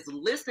is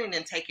listening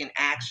and taking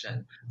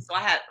action. So I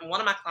had one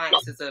of my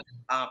clients is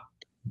a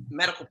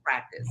medical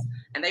practice,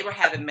 and they were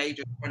having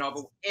major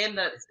turnover in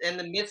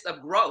the midst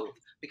of growth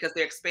because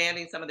they're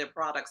expanding some of their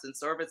products and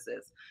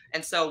services.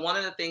 And so one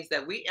of the things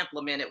that we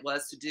implemented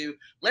was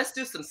let's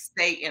do some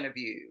stay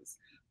interviews.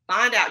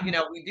 Find out,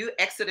 we do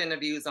exit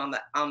interviews on the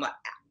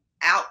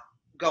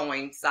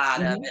outgoing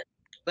side of it,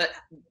 but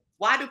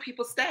why do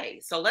people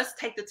stay? So let's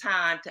take the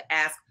time to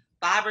ask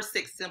 5 or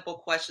 6 simple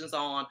questions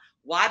on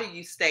Why do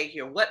you stay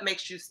here? What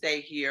makes you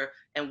stay here?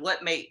 And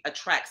what may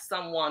attract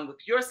someone with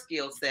your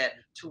skill set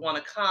to want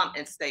to come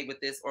and stay with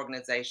this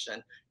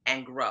organization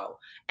and grow?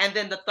 And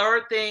then the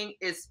third thing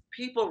is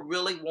people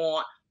really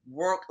want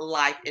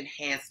work-life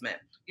enhancement.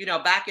 You know,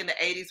 back in the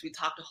 80s, we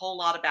talked a whole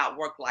lot about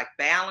work-life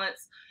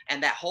balance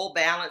and that whole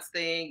balance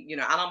thing. You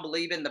know, I don't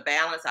believe in the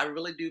balance. I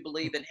really do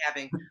believe in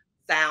having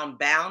sound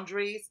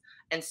boundaries.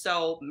 And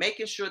so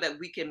making sure that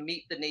we can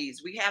meet the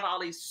needs. We have all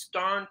these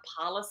stern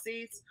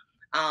policies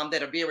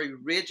that are very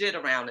rigid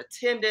around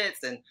attendance.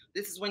 And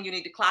this is when you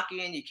need to clock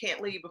in. You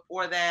can't leave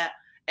before that.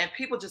 And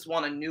people just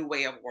want a new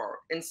way of work.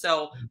 And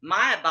so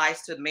my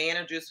advice to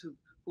managers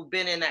who've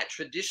been in that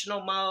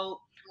traditional mode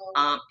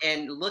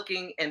and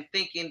looking and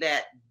thinking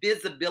that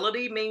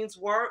visibility means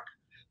work,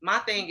 my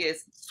thing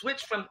is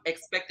switch from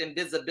expecting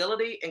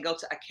visibility and go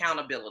to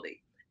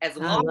accountability. As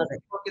long as the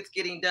work is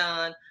getting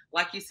done,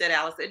 like you said,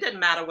 Alice, it doesn't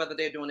matter whether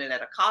they're doing it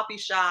at a coffee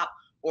shop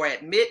or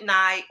at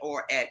midnight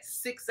or at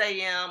 6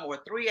 a.m. or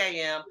 3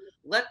 a.m.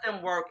 Let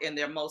them work in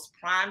their most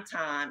prime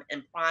time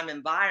and prime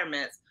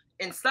environments,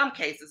 in some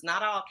cases,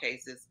 not all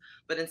cases,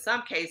 but in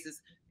some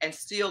cases, and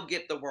still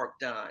get the work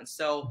done.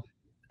 So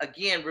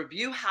again,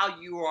 review how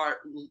you are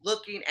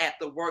looking at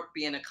the work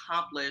being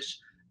accomplished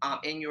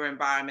in your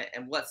environment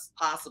and what's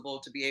possible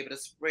to be able to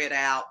spread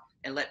out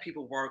and let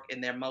people work in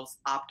their most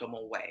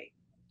optimal way.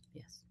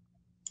 Yes.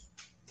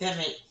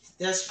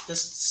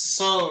 That's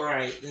so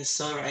right. That's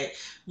so right.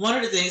 One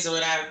of the things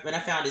that when I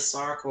founded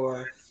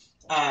Sarcor,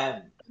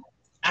 I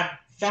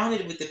found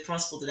it with the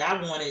principle that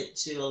I wanted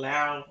to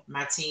allow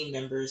my team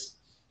members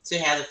to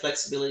have the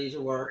flexibility to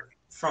work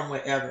from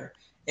wherever.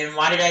 And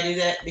why did I do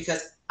that?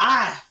 Because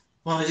I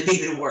wanted to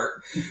be able to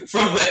work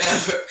from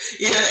wherever.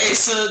 You know, and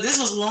so this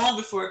was long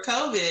before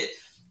COVID.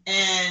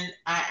 And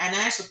I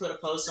actually put a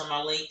post on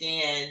my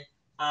LinkedIn.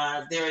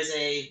 I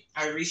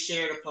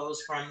reshared a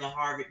post from the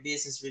Harvard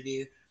Business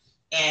Review.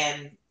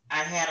 And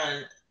I had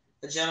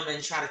a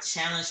gentleman try to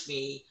challenge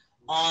me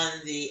on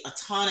the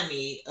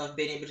autonomy of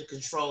being able to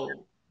control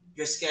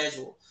your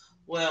schedule.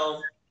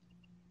 Well,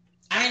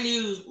 I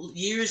knew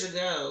years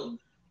ago,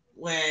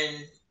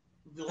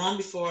 long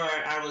before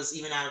I was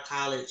even out of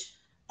college,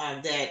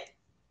 that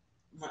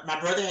my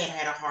brother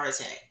had a heart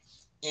attack,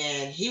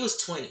 and he was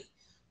 20.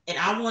 And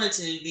I wanted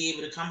to be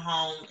able to come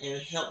home and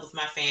help with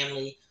my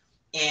family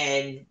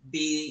and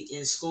be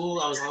in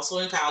school. I was also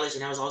in college,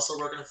 and I was also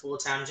working a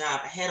full-time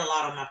job. I had a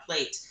lot on my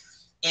plate,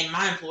 and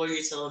my employer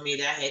told me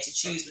that I had to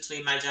choose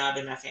between my job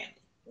and my family.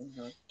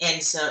 Mm-hmm.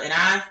 And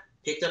I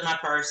picked up my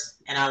purse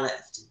and I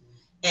left.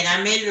 And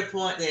I made it a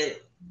point that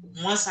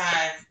once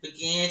I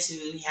began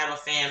to have a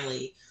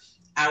family,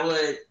 I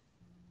would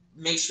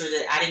make sure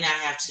that I did not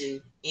have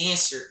to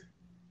answer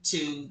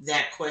to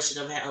that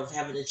question of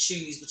having to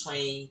choose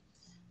between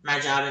my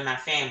job and my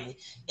family.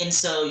 And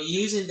so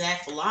using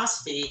that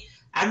philosophy,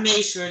 I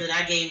made sure that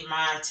I gave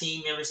my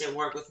team members that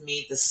work with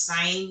me the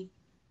same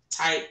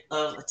type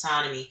of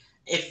autonomy.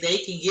 If they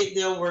can get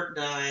their work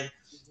done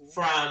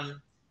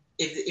from,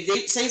 if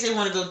they say they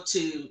want to go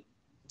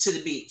to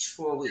the beach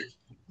for a week,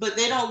 but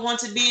they don't want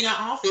to be in an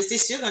office, they're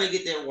still going to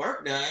get their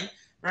work done,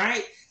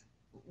 right?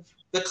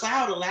 The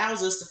cloud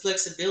allows us the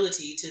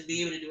flexibility to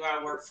be able to do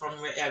our work from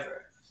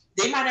wherever.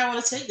 They might not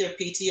want to take their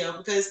PTO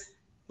because as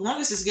long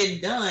as it's getting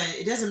done,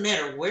 it doesn't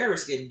matter where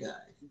it's getting done.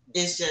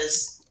 It's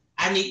just,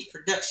 I need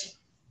production.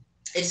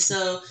 And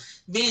so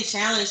being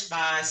challenged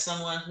by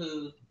someone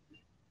who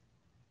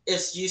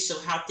is used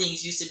to how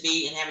things used to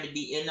be and having to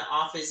be in the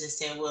office and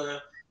saying,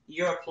 well,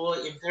 your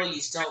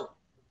employees don't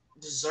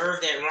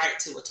deserve that right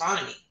to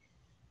autonomy,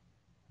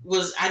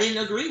 I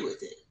didn't agree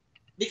with it.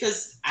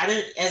 Because I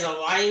didn't, as a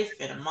wife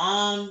and a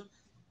mom,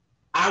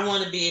 I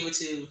want to be able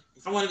to,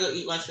 if I want to go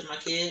eat lunch with my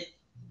kid,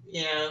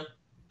 you know,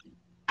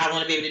 I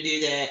want to be able to do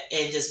that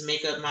and just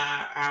make up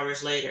my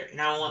hours later. And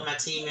I want my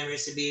team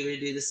members to be able to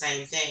do the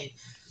same thing.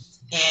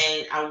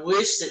 And I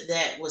wish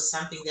that was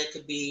something that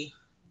could be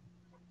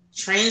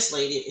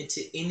translated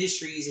into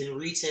industries in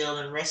retail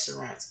and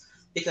restaurants,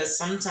 because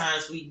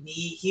sometimes we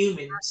need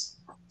humans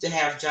to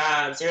have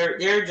jobs. There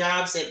are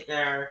jobs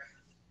that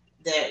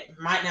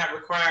might not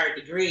require a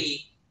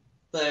degree,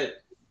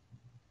 but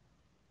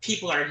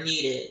people are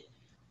needed.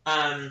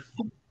 I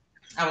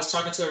was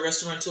talking to a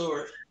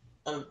restaurateur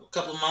a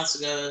couple of months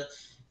ago,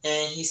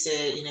 and he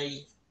said, you know,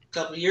 a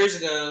couple of years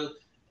ago,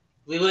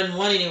 we wouldn't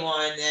want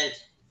anyone that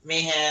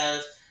may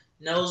have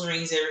nose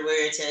rings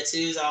everywhere and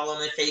tattoos all on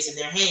their face and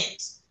their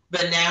hands.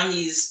 But now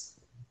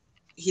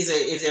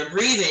if they're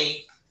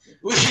breathing,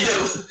 you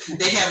know,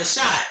 they have a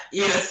shot,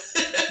 you know.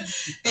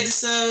 And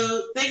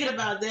so thinking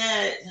about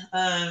that,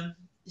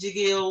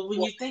 Jegil,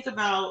 when you think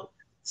about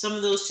some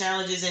of those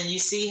challenges and you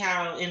see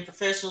how in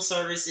professional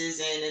services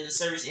and in the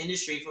service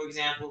industry, for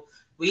example,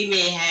 we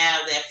may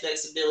have that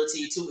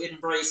flexibility to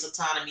embrace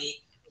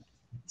autonomy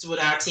with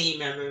our team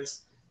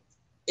members.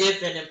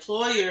 If an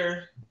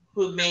employer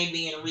who may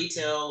be in a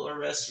retail or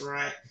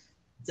restaurant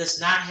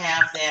does not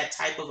have that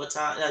type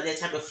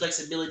of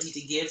flexibility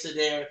to give to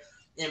their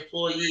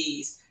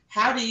employees,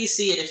 how do you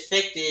see it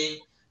affecting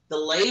the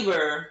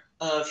labor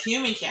of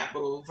human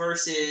capital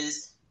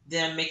versus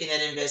them making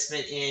that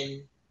investment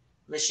in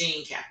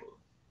machine capital?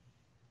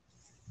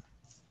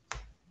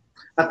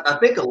 I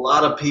think a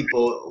lot of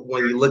people,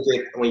 when you look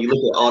at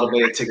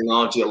automated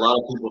technology, a lot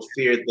of people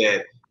fear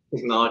that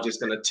technology is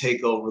going to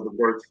take over the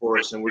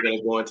workforce, and we're going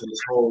to go into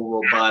this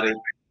whole robotic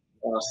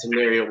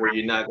scenario where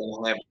you're not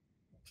going to have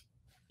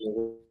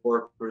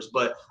workers.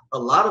 But a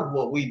lot of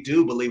what we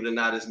do, believe it or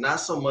not, is not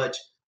so much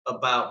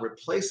about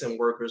replacing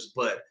workers,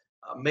 but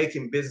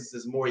making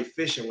businesses more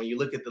efficient. When you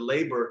look at the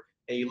labor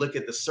and you look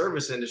at the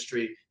service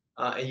industry,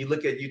 and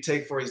you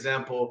take, for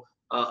example,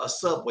 a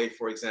Subway,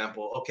 for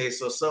example. Okay,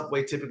 so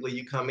Subway, typically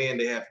you come in,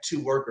 they have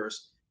two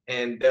workers,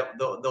 and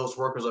those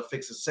workers are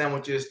fixing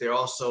sandwiches. They're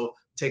also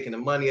taking the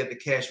money at the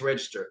cash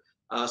register.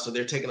 So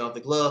they're taking off the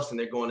gloves and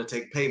they're going to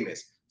take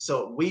payments.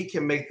 So we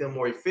can make them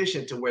more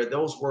efficient to where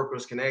those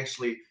workers can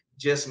actually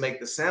just make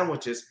the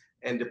sandwiches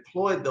and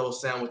deploy those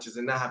sandwiches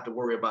and not have to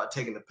worry about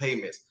taking the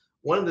payments.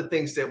 One of the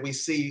things that we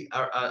see,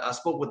 I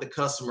spoke with the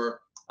customer,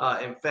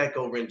 in fact,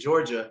 over in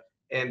Georgia,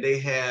 and they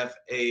have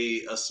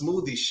a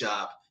smoothie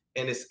shop,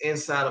 and it's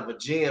inside of a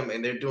gym,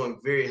 and they're doing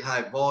very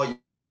high volume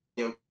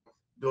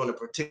during a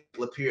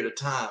particular period of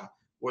time,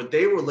 where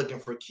they were looking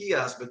for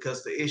kiosks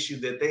because the issue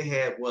that they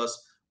had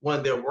was one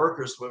of their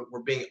workers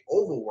were being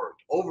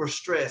overworked,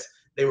 overstressed.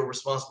 They were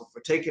responsible for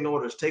taking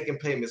orders, taking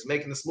payments,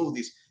 making the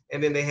smoothies,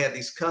 and then they had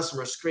these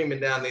customers screaming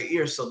down their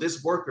ears. So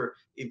this worker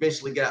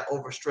eventually got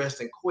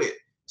overstressed and quit.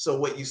 So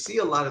what you see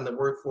a lot in the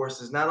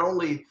workforce is not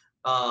only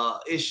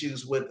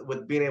issues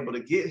with being able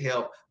to get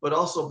help, but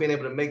also being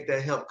able to make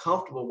that help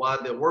comfortable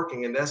while they're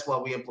working. And that's why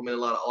we implement a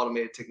lot of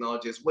automated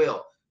technology as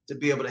well, to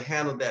be able to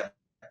handle that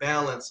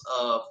balance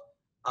of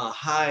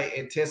high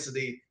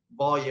intensity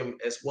volume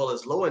as well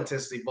as low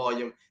intensity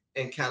volume,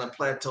 and kind of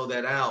plateau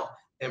that out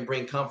and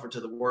bring comfort to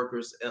the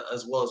workers,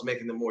 as well as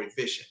making them more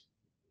efficient.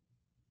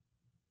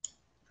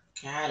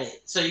 Got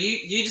it. So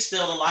you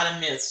dispelled a lot of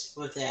myths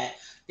with that,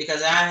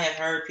 because I have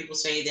heard people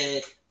say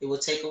that it will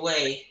take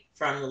away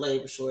from the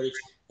labor shortage,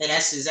 and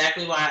that's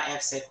exactly why I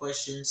asked that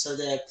question, so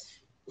that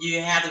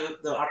you have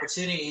the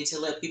opportunity to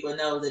let people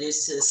know that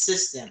it's to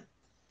assist them,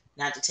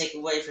 not to take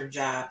away from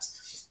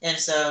jobs. And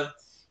so,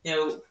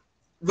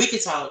 we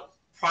could talk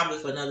probably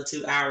for another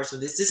 2 hours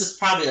with this. This is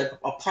probably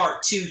a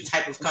part two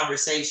type of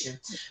conversation.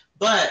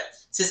 But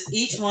since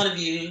each one of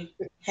you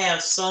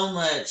have so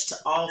much to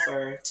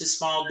offer to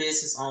small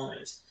business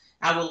owners,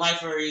 I would like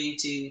for you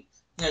to,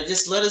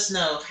 just let us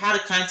know how to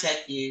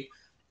contact you,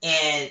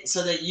 and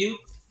so that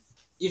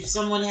if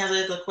someone has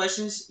other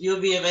questions, you'll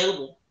be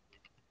available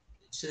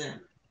to them.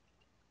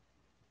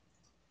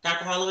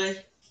 Dr.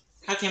 Holloway,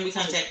 how can we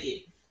contact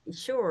you?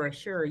 Sure,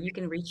 sure. You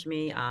can reach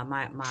me.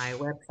 My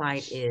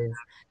website is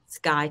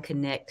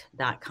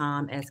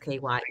skyconnect.com,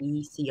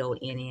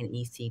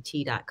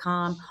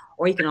 SKYECONNECT.com.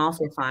 Or you can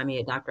also find me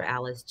at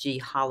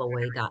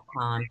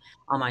dralicegholloway.com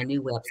on my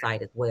new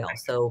website as well.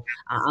 So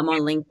I'm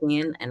on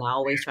LinkedIn, and I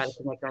always try to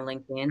connect on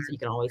LinkedIn. So you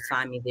can always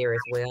find me there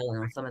as well,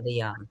 and on some of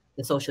the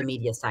social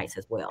media sites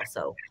as well.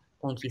 So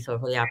thank you so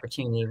for the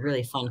opportunity.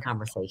 Really fun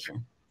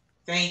conversation.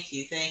 Thank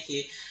you. Thank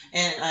you.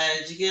 And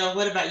Jegil,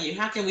 what about you?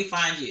 How can we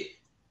find you?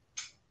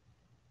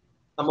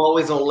 I'm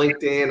always on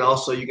LinkedIn.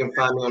 Also, you can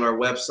find me on our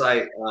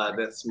website.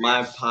 That's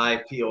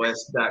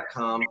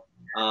mypiepos.com.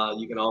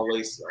 You can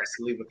always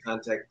leave a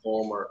contact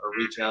form, or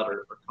reach out,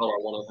 or call our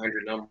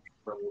 1-800 number,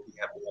 and we'll be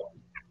happy to help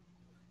you.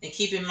 And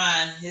keep in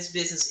mind, his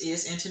business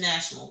is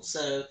international.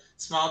 So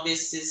small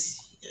businesses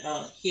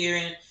here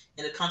in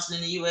the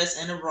continental U.S.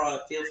 and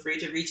abroad, feel free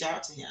to reach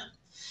out to him.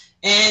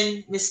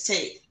 And Ms.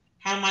 Tate,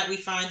 how might we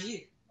find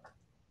you?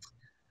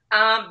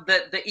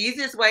 The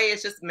easiest way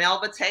is just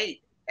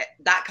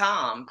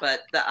melvatate.com,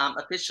 but the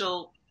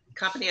official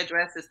company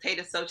address is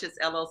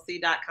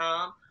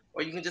tateassociatesllc.com,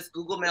 or you can just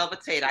Google Melva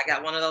Tate. I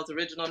got one of those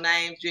original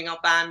names. You ain't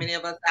gonna find many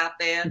of us out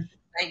there.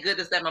 Thank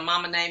goodness that my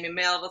mama named me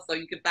Melva, so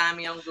you can find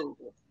me on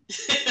Google.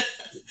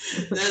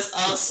 That's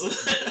awesome.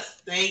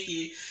 Thank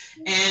you.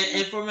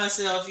 And for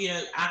myself,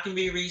 I can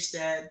be reached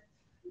at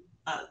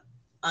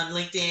on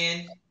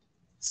LinkedIn,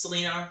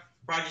 Selena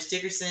Rogers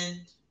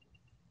Dickerson,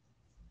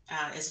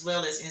 as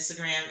well as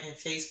Instagram and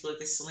Facebook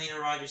as Selena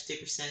Rogers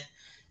Dickerson.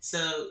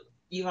 So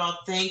you all,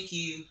 thank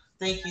you.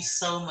 Thank you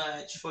so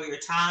much for your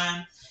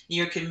time,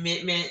 your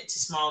commitment to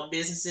small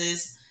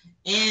businesses,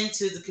 and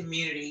to the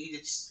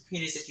communities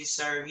that you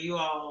serve. You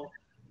all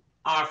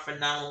are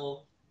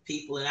phenomenal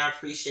people, and I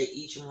appreciate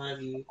each one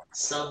of you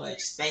so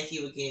much. Thank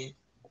you again.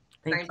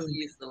 Thank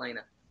you,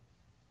 Selena.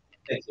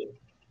 Thank you.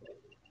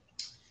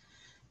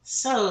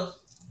 So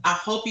I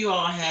hope you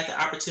all had the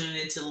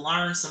opportunity to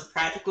learn some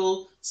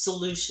practical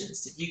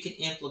solutions that you can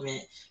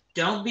implement.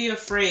 Don't be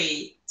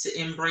afraid to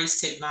embrace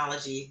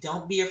technology.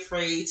 Don't be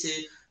afraid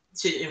to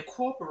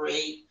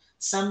incorporate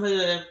some of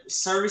the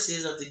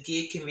services of the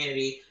gig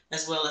community,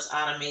 as well as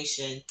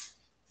automation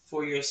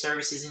for your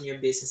services and your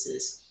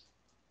businesses.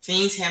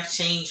 Things have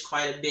changed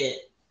quite a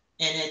bit.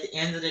 And at the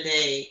end of the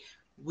day,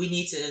 we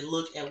need to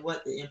look at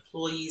what the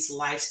employee's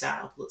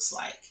lifestyle looks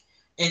like,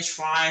 and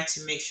try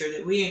to make sure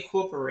that we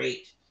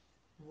incorporate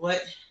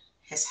what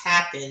has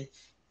happened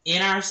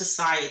in our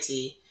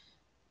society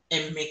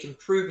and make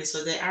improvements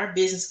so that our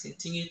business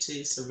continue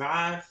to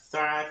survive,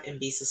 thrive, and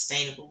be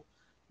sustainable.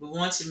 We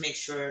want to make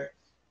sure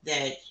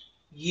that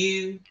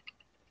you,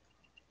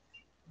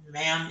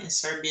 ma'am and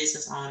sir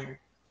business owner,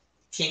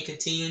 can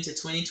continue into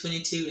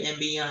 2022 and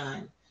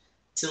beyond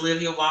to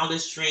live your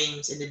wildest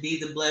dreams and to be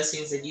the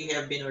blessings that you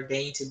have been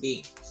ordained to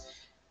be.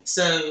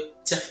 So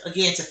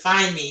to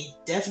find me,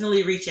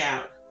 definitely reach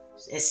out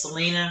at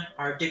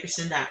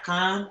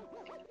selenardickerson.com,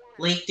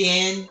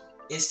 LinkedIn,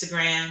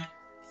 Instagram,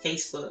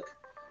 Facebook.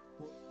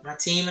 My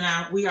team and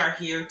I, we are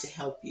here to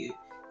help you.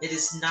 It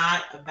is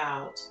not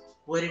about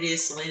what it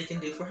is Selena can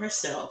do for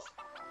herself,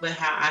 but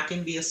how I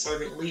can be a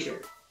servant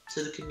leader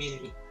to the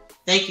community.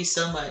 Thank you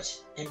so much,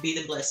 and be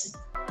the blessing.